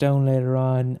breaks down later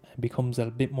on and becomes a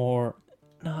bit more,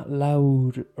 not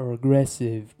loud or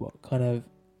aggressive, but kind of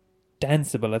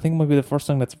danceable. I think it might be the first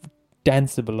song that's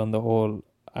danceable on the whole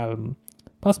album,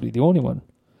 possibly the only one.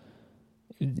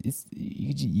 It's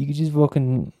you could just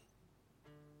fucking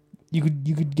you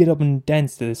could get up and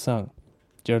dance to this song.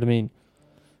 Do you know what I mean?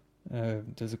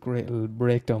 There's a great little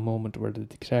breakdown moment where the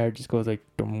guitar just goes like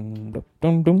dum dum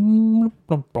dum dum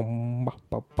dum dum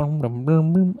dum dum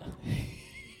dum,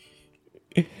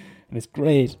 and it's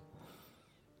great.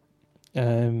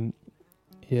 Yeah, and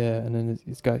then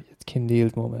it's Kim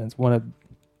Deal's moment.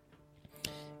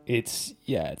 It's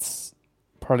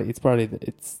it's probably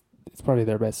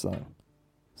their best song.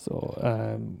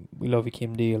 So we love you,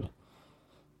 Kim Deal.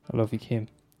 I love you, Kim.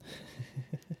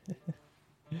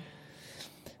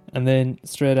 And then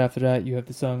straight after that, you have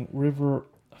the song River.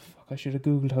 Fuck, I should have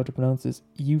googled how to pronounce this.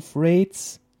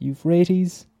 Euphrates,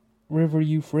 River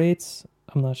Euphrates.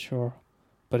 I'm not sure,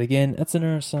 but again, that's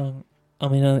another song. I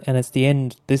mean, and it's the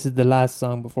end. This is the last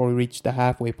song before we reach the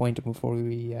halfway point, and before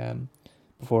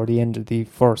the end of the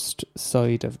first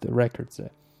side of the record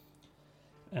set.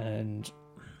 And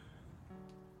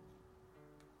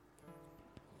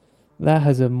that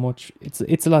has a much.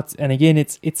 It's a lot, and again,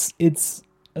 it's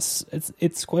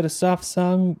quite a soft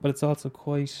song, but it's also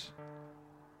quite.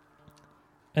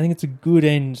 I think it's a good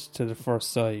end to the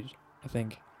first side. I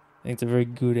think it's a very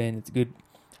good end. It's a good,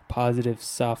 positive,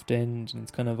 soft end, and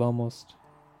it's kind of almost,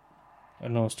 I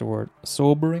don't know what's the word,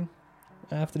 sobering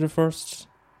after the first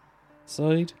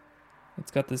side.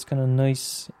 It's got this kind of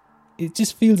nice. It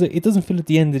just feels like it doesn't feel at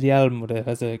the end of the album, but it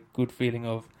has a good feeling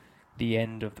of the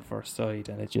end of the first side,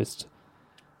 and it just,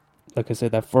 like I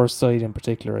said, that first side in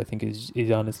particular, I think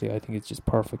is honestly, I think it's just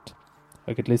perfect.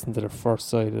 I could listen to the first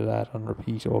side of that on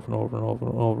repeat over and over and over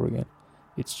and over again.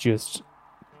 It's just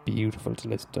beautiful to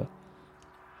listen to.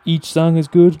 Each song is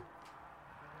good,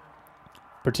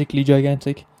 particularly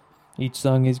Gigantic. Each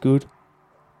song is good,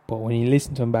 but when you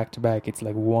listen to them back to back, it's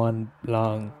like one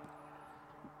long,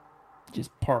 just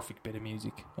perfect bit of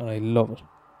music, and I love it.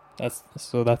 That's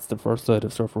the first side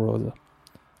of Surfer Rosa,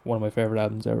 one of my favourite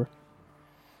albums ever.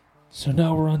 So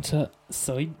now we're on to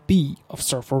side B of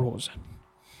Surfer Rosa.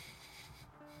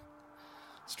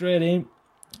 Straight in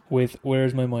with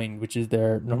Where's My Mind, which is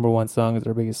their number one song, is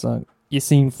their biggest song. You've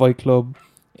seen Fight Club,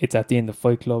 it's at the end of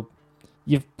Fight Club.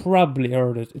 You've probably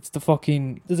heard it. It's the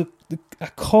fucking, there's a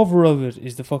cover of it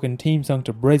is the fucking theme song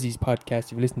to Brezzy's podcast.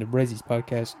 If you listen to Brezzy's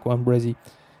podcast, go on Brezzy.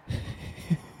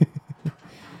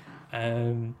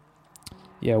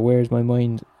 Yeah, Where's My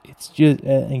Mind? It's just,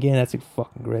 again, that's a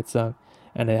fucking great song.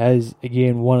 And it has,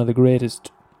 again, one of the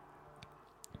greatest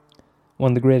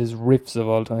riffs of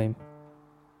all time.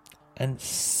 And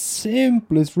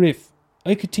simplest riff.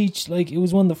 I could teach, like, it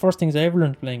was one of the first things I ever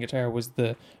learned playing guitar was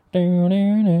the I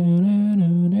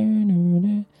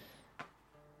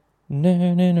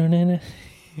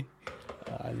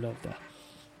love that.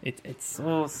 It's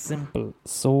so simple,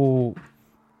 so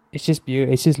it's just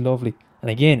beautiful, it's just lovely. And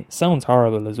again, it sounds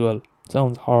horrible as well.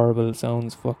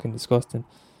 Sounds fucking disgusting.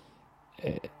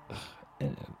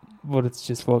 But it's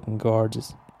just fucking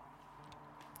gorgeous.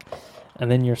 And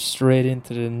then you're straight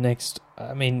into the next.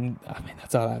 I mean,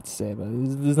 that's all I have to say about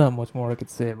it. There's not much more I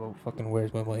could say about fucking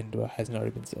Where's My Mind, but it hasn't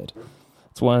already been said.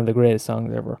 It's one of the greatest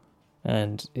songs ever,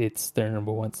 and it's their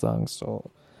number one song. So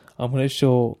I'm gonna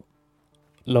show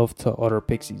love to other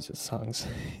Pixies songs.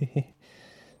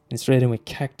 And straight in with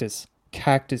Cactus.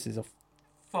 Cactus is a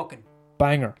fucking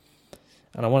banger,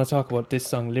 and I want to talk about this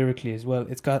song lyrically as well.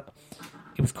 It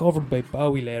was covered by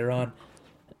Bowie later on.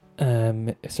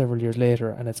 Several years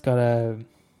later, and it's got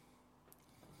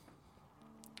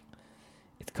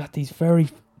these very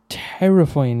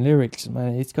terrifying lyrics,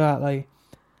 man. It's got, like,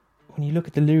 when you look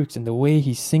at the lyrics and the way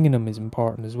he's singing them is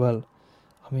important as well.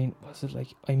 I mean, what's it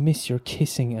like? I miss your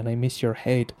kissing and I miss your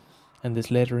head, and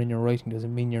this letter in your writing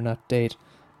doesn't mean you're not dead.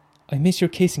 I miss your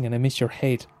kissing and I miss your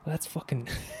head. That's fucking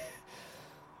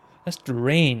that's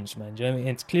deranged, man. Do you know what I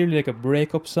mean? It's clearly like a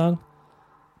breakup song.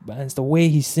 And it's the way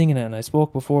he's singing it, and I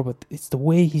spoke before, but it's the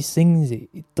way he sings it.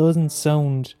 It doesn't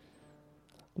sound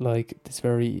like this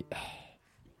very,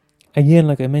 again,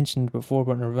 like I mentioned before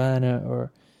about Nirvana,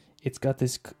 or it's got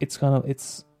this, it's kind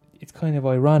of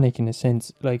ironic in a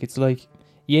sense. Like, it's like,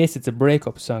 yes, it's a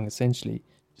breakup song essentially,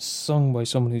 sung by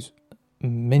someone who's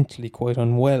mentally quite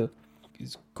unwell.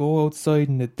 Is go outside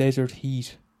in the desert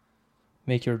heat,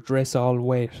 make your dress all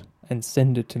wet, and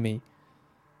send it to me.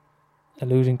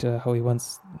 Alluding to how he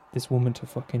wants this woman to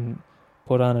fucking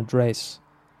put on a dress,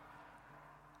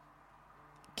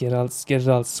 get it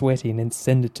all sweaty, and then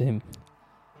send it to him.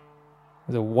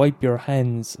 So wipe your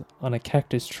hands on a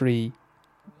cactus tree,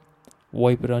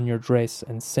 wipe it on your dress,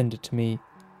 and send it to me.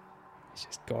 It's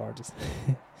just gorgeous.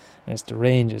 And it's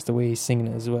deranged. It's the way he's singing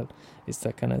it as well. It's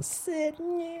that kind of.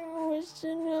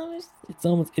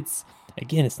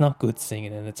 It's not good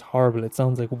singing, and it's horrible. It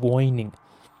sounds like whining.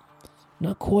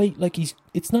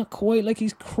 It's not quite like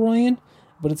he's crying,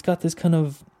 but it's got this kind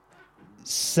of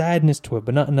sadness to it,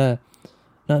 but not in a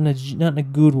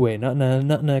good way, not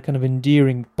in a kind of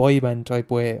endearing boy band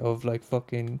type way of, like,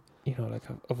 fucking, you know, like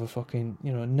of a fucking,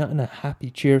 you know, not in a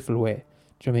happy, cheerful way.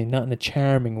 Do you know what I mean? Not in a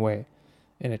charming way,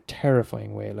 in a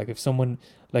terrifying way. Like,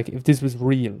 if this was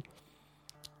real,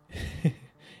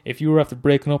 if you were after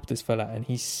breaking up with this fella and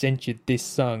he sent you this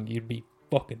song, you'd be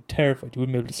fucking terrified. You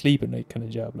wouldn't be able to sleep at night kind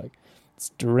of job. Like, it's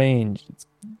deranged. It's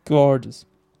gorgeous.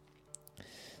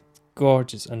 It's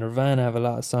gorgeous. And Nirvana have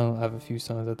a few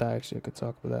songs like that. Actually, I could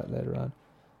talk about that later on.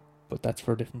 But that's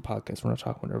for a different podcast. We're not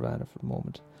talking about Nirvana for the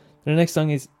moment. The next song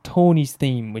is Tony's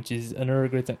Theme, which is another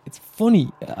great song. It's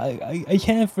funny. I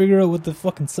can't figure out what the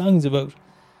fucking song's about.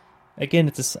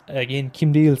 Again,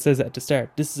 Kim Deal says it at the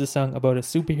start. This is a song about a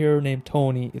superhero named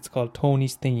Tony. It's called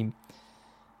Tony's Theme.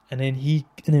 And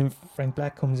then Frank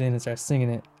Black comes in and starts singing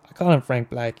it. I call him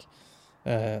Frank Black.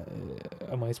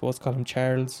 Am I supposed to call him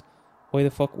Charles? Why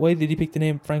did he pick the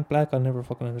name Frank Black? I'll never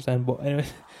fucking understand. But anyway,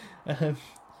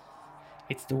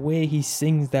 it's the way he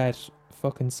sings that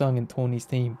fucking song in Tony's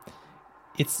Theme.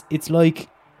 It's like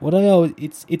what I always.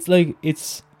 It's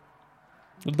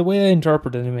the way I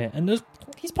interpret it anyway. And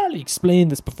he's probably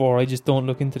explained this before. I just don't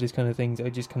look into these kind of things. I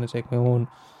just kind of take my own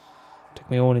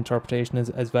interpretation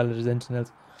as valid as anything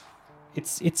else.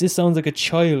 It just sounds like a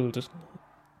child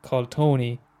called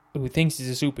Tony who thinks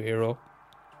he's a superhero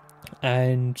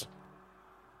and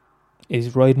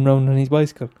is riding around on his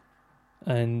bicycle,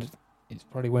 and he's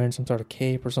probably wearing some sort of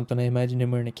cape or something. I imagine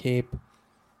him wearing a cape,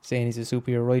 saying he's a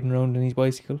superhero riding around on his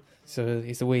bicycle. So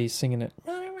it's the way he's singing it.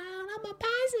 Run around on my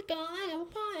bicycle,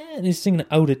 and he's singing it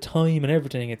out of time and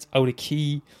everything. It's out of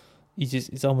key.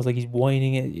 It's almost like he's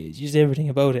whining it. It's just everything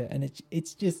about it, and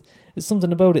there's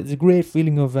something about it. There's a great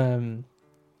feeling of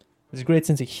there's a great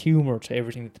sense of humor to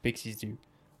everything that the Pixies do.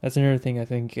 That's another thing I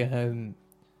think. In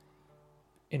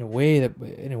a way that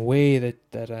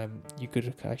you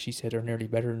could actually say they're nearly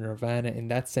better than Nirvana in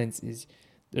that sense, is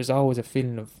there's always a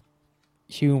feeling of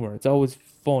humor. It's always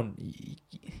fun.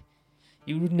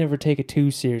 You would never take it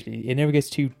too seriously. It never gets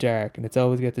too dark, and it's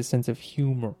always got this sense of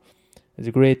humor. There's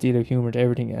a great deal of humor to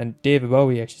everything, and David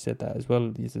Bowie actually said that as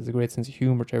well. There's a great sense of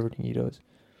humor to everything he does,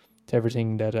 to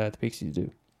everything that the Pixies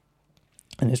do.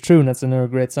 And it's true, and that's another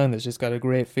great song that's just got a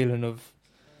great feeling of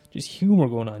just humor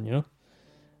going on, you know?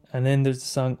 And then there's the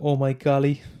song Oh My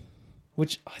Golly,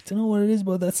 which I don't know what it is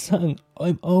about that song.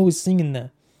 I'm always singing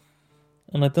that.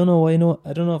 And I don't know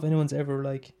if anyone's ever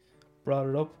like brought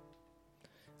it up.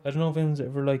 I don't know if anyone's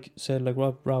ever like said like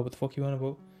Rob, what the fuck you on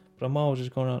about? But I'm always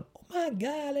just going on,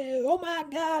 oh my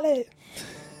golly.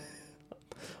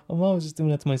 I'm always just doing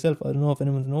that to myself. I don't know if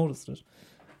anyone's noticed it.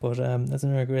 But that's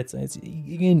another great song.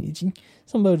 Something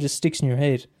about it just sticks in your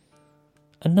head.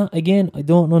 And I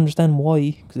don't understand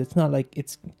why, because it's not like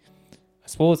I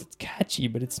suppose it's catchy,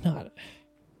 but it's not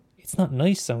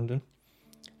nice sounding.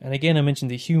 And again, I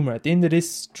mentioned the humor at the end of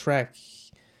this track.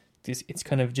 It's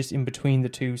kind of just in between the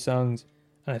two songs,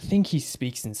 and I think he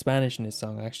speaks in Spanish in this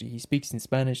song. Actually, he speaks in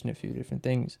Spanish in a few different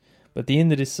things. But at the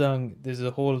end of this song, there's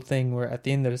a whole thing where at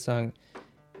the end of the song,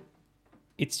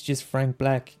 it's just Frank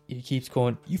Black. He keeps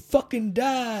going, "You fucking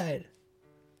died.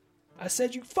 I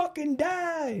said you fucking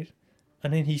died."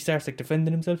 And then he starts like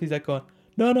defending himself. He's like going,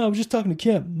 No, I was just talking to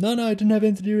Kim. No, I didn't have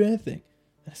anything to do with anything.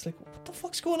 And it's like, what the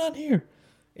fuck's going on here?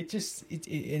 It's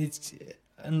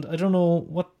and I don't know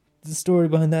what the story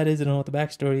behind that is. I don't know what the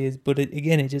backstory is, but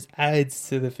it just adds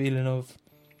to the feeling of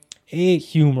A,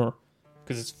 humor,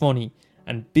 because it's funny,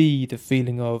 and B, the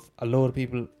feeling of a lot of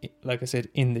people, like I said,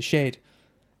 in the shed.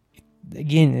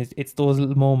 Again, it's those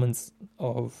little moments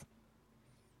of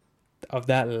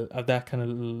that kind of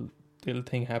little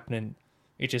thing happening.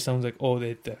 It just sounds like, oh,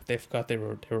 they forgot they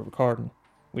were recording,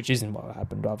 which isn't what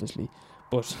happened, obviously,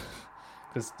 but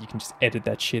because you can just edit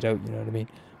that shit out, you know what I mean?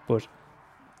 But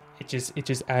it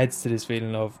just adds to this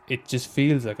feeling of, it just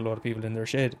feels like a lot of people in their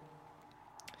shed.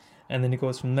 And then it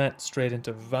goes from that straight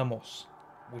into Vamos,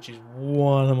 which is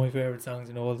one of my favorite songs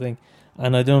in the whole thing.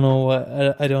 And I don't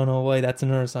know why that's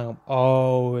another song I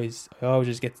always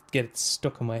just get it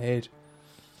stuck in my head.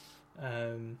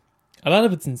 A lot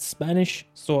of it's in Spanish,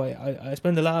 so I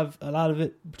spend a lot of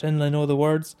it pretending I know the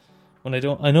words. When I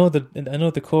don't, I know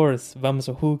the chorus. Vamos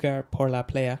a jugar por la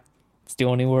playa. It's the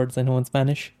only words I know in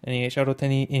Spanish. Anyway, shout out to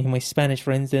any of my Spanish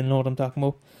friends. They know what I'm talking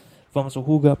about. Vamos a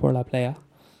jugar por la playa.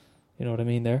 You know what I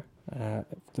mean there. The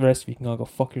rest of you can all go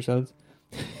fuck yourselves.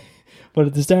 But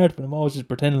at the start, I'm always just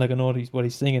pretending like I know what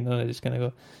he's singing, and I just kind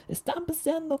of go, "Están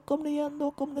pasando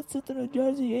caminando como the city of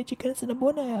Jersey, y chicas en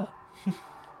buena."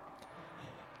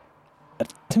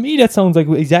 To me, that sounds like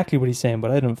exactly what he's saying, but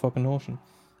I don't fucking notion.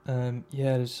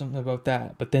 Yeah, there's something about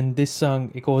that. But then this song,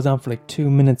 it goes on for like 2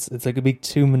 minutes. It's like a big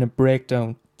 2-minute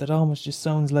breakdown that almost just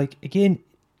sounds like, again,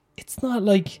 it's not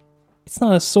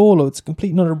a solo. It's a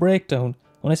complete another breakdown.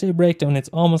 When I say breakdown, it's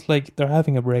almost like they're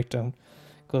having a breakdown,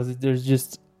 because it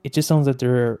just sounds like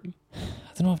they're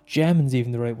don't know if jamming's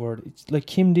even the right word. It's like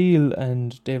Kim Deal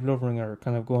and Dave Lovering are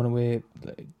kind of going away.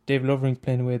 Like, Dave Lovering's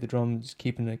playing away the drums,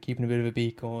 keeping a bit of a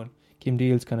beat going. Kim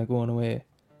Deal's kind of going away,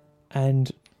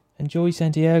 and Joey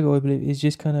Santiago, I believe, is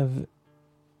just kind of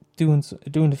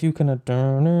doing a few kind of,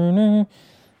 and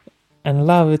a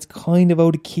lot of it's kind of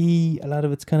out of key. A lot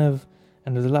of it's kind of,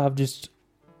 and there's a lot of just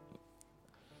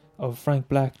of Frank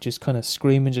Black just kind of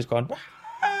screaming, just going,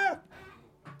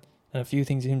 and a few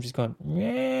things of him just going,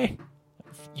 Meh.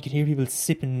 You can hear people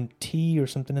sipping tea or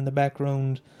something in the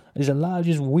background. There's a lot of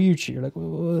just weird shit. You're like,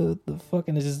 what the fuck?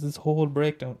 And it's just this whole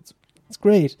breakdown. It's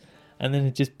great. And then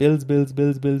it just builds.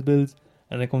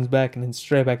 And it comes back and then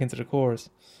straight back into the chorus.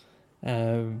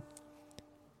 It's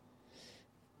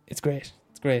great.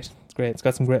 It's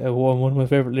got some great... one of my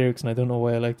favourite lyrics, and I don't know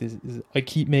why I like this, is, I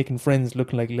keep making friends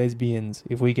looking like lesbians.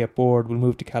 If we get bored, we'll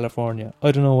move to California.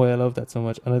 I don't know why I love that so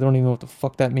much, and I don't even know what the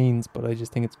fuck that means, but I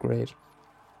just think it's great.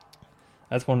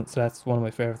 That's one of my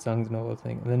favourite songs in the whole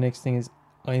thing. And the next thing is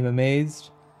I'm Amazed,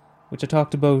 which I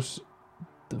talked about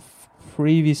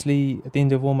previously at the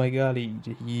end of Oh My Golly.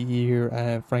 You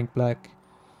hear Frank Black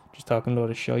just talking a lot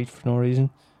of shite for no reason.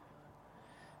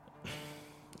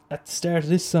 At the start of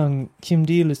this song, Kim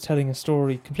Deal is telling a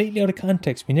story completely out of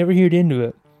context. We never hear the end of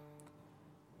it.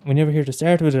 We never hear the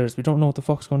start of it. We don't know what the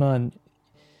fuck's going on.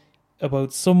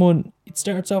 About someone, it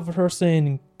starts off with her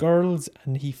saying girls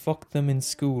and he fucked them in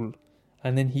school.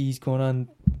 And then he's going on,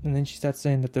 and then she starts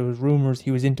saying that there was rumours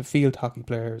he was into field hockey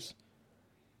players.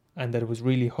 And that it was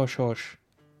really hush hush.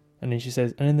 And then she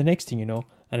says, and then the next thing you know,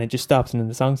 and it just stops and then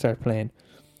the song starts playing.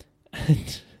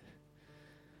 And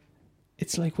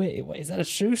it's like, wait, is that a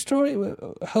true story?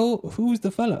 Who's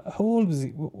the fella? How old was he?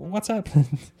 What's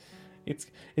happening? It's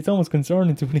almost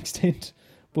concerning to an extent,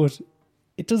 but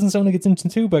it doesn't sound like it's into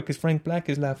too bad because Frank Black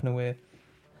is laughing away.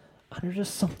 And there's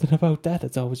just something about that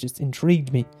that's always just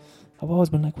intrigued me. I've always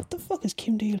been like, what the fuck is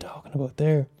Kim Deal talking about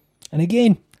there? And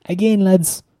again,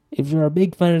 lads, if you're a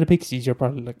big fan of the Pixies, you're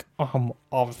probably like,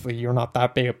 obviously you're not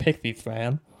that big a Pixies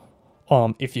fan.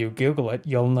 If you Google it,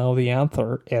 you'll know the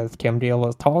answer is Kim Deal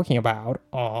is talking about.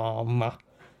 I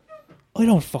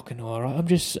don't fucking know, right? I'm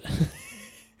just,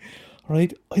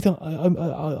 right? I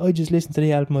just listen to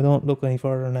the album. I don't look any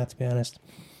further than that, to be honest.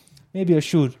 Maybe I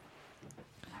should.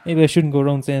 Maybe I shouldn't go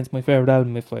around saying it's my favourite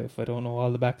album if I don't know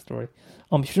all the backstory.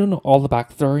 If you don't know all the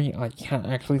backstory, I can't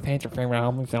actually say it's your favourite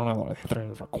album if you don't know what the history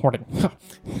is recording.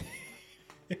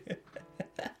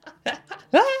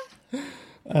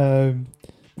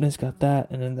 And it's got that,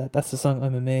 and then that's the song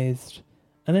I'm Amazed.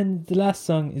 And then the last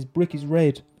song is Brick is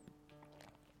Red.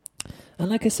 And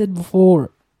like I said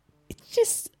before,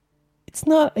 it's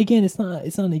not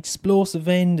an explosive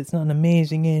end, it's not an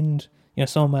amazing end. You know,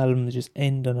 some albums just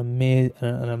end on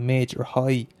a major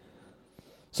high.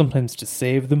 Sometimes to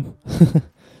save them.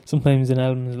 Sometimes an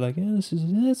album is like, yeah, that's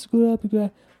a good album.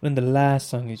 But then the last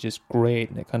song is just great,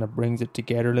 and it kind of brings it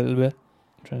together a little bit.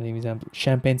 I'm trying to give an example.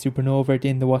 Champagne Supernova at the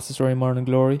end of What's the Story, Morning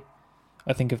Glory.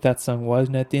 I think if that song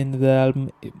wasn't at the end of the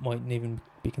album, it mightn't even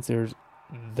be considered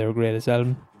their greatest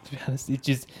album. To be honest,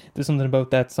 there's something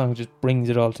about that song that just brings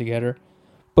it all together.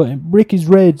 But Brick is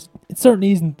Red, it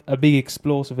certainly isn't a big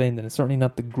explosive end, and it's certainly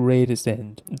not the greatest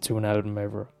end to an album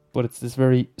ever. But it's this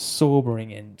very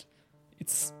sobering end.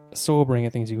 It's sobering, I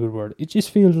think is a good word. It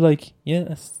just feels like, yeah,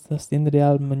 that's the end of the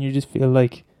album, and you just feel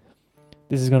like,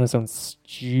 this is going to sound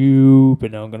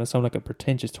stupid now, I'm going to sound like a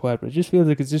pretentious twat, but it just feels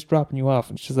like it's just dropping you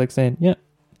off. It's just like saying, yeah,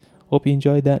 hope you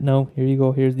enjoyed that now, here you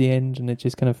go, here's the end, and it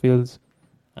just kind of feels,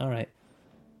 alright.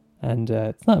 And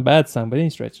it's not a bad song by any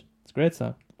stretch, it's a great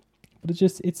song. But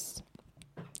it's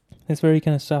very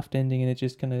kind of soft ending, and it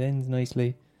just kind of ends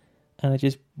nicely, and it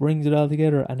just brings it all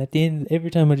together. And at the end, every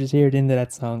time I just hear the end of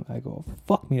that song, I go,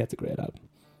 fuck me, that's a great album.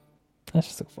 That's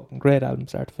just a fucking great album,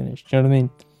 start to finish. Do you know what I mean?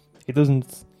 It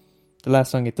doesn't, the last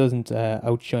song, it doesn't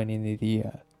outshine any of the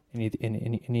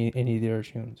any of the other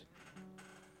tunes.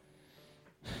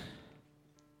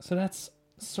 So that's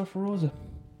Surfer Rosa.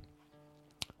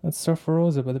 That's Surfer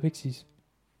Rosa by the Pixies.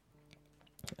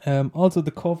 Also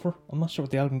the cover, I'm not sure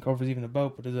what the album cover is even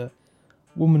about, but there's a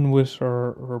woman with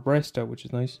her breast out, which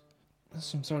is nice. There's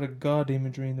some sort of God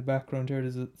imagery in the background here.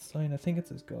 There's a sign, I think it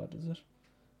says God, is it?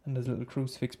 And there's a little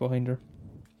crucifix behind her.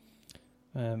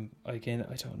 Again,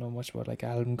 I don't know much about like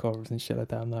album covers and shit like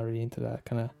that. I'm not really into that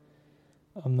kind of.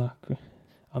 I'm not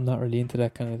really into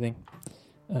that kind of thing.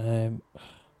 I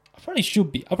probably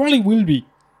should be. I probably will be.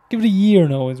 Give it a year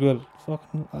now as well.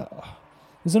 Fucking.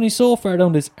 There's only so far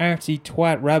down this artsy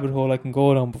twat rabbit hole I can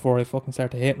go down before I fucking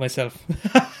start to hate myself.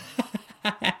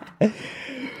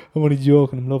 I'm only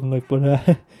joking, I'm loving life, but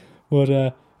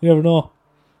you never know.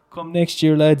 Come next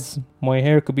year, lads, my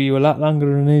hair could be a lot longer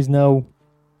than it is now,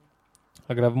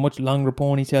 I could have a much longer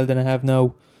ponytail than I have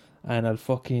now, and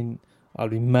I'll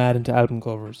be mad into album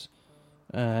covers.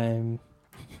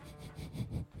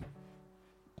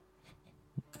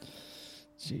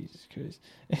 Jesus Christ.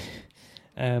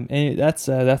 Anyway, that's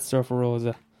Surfer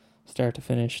Rosa, start to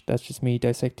finish. That's just me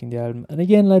dissecting the album. And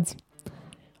again, lads,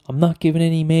 I'm not giving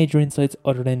any major insights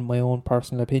other than my own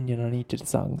personal opinion on each of the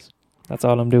songs. That's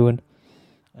all I'm doing.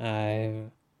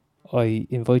 I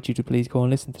invite you to please go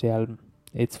and listen to the album.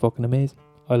 It's fucking amazing.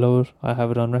 I love it. I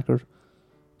have it on record.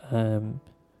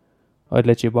 I'd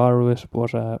let you borrow it,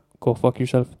 but go fuck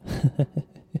yourself.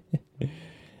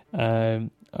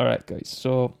 Alright, guys.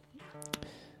 So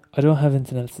I don't have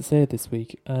anything else to say this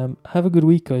week. Have a good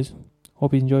week, guys.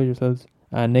 Hope you enjoyed yourselves.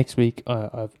 Next week,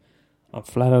 I'm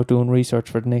flat out doing research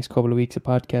for the next couple of weeks of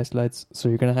podcast, lads. So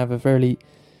you're gonna have a fairly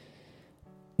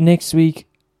next week,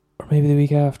 or maybe the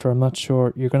week after. I'm not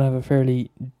sure. You're gonna have a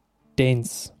fairly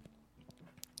dense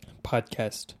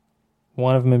podcast.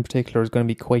 One of them in particular is going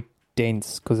to be quite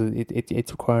dense because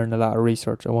it's requiring a lot of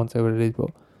research. I won't say what it is, but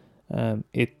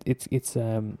it's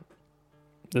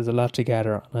there's a lot to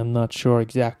gather, and I'm not sure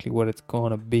exactly what it's going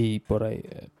to be, but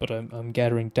I'm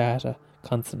gathering data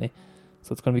constantly,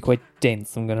 so it's going to be quite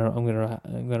dense. I'm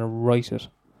gonna write it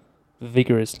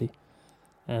vigorously,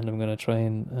 and I'm gonna try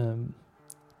and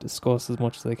discuss as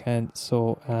much as I can.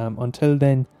 So until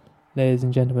then, ladies,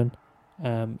 gentlemen,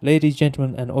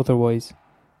 and otherwise,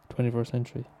 21st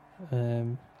century.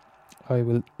 I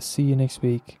will see you next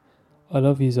week. I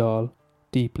love yous all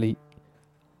deeply.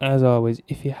 As always,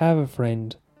 if you have a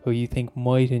friend who you think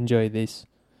might enjoy this,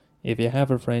 if you have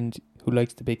a friend who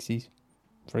likes the Pixies,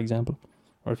 for example,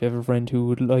 or if you have a friend who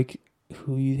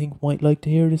you think might like to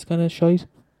hear this kind of shite,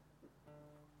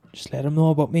 just let them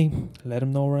know about me. Let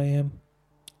them know where I am.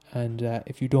 And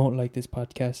if you don't like this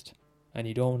podcast and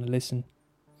you don't want to listen,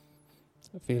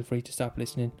 feel free to stop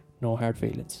listening. No hard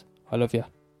feelings. I love you.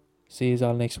 See you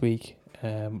all next week.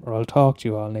 Or I'll talk to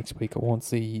you all next week. I won't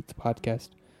see the podcast.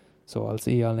 So I'll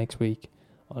see you all next week.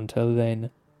 Until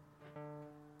then,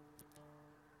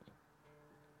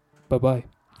 bye-bye.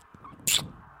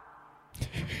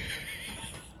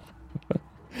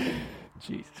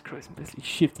 Jesus Christ, I'm basically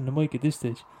shifting the mic at this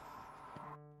stage.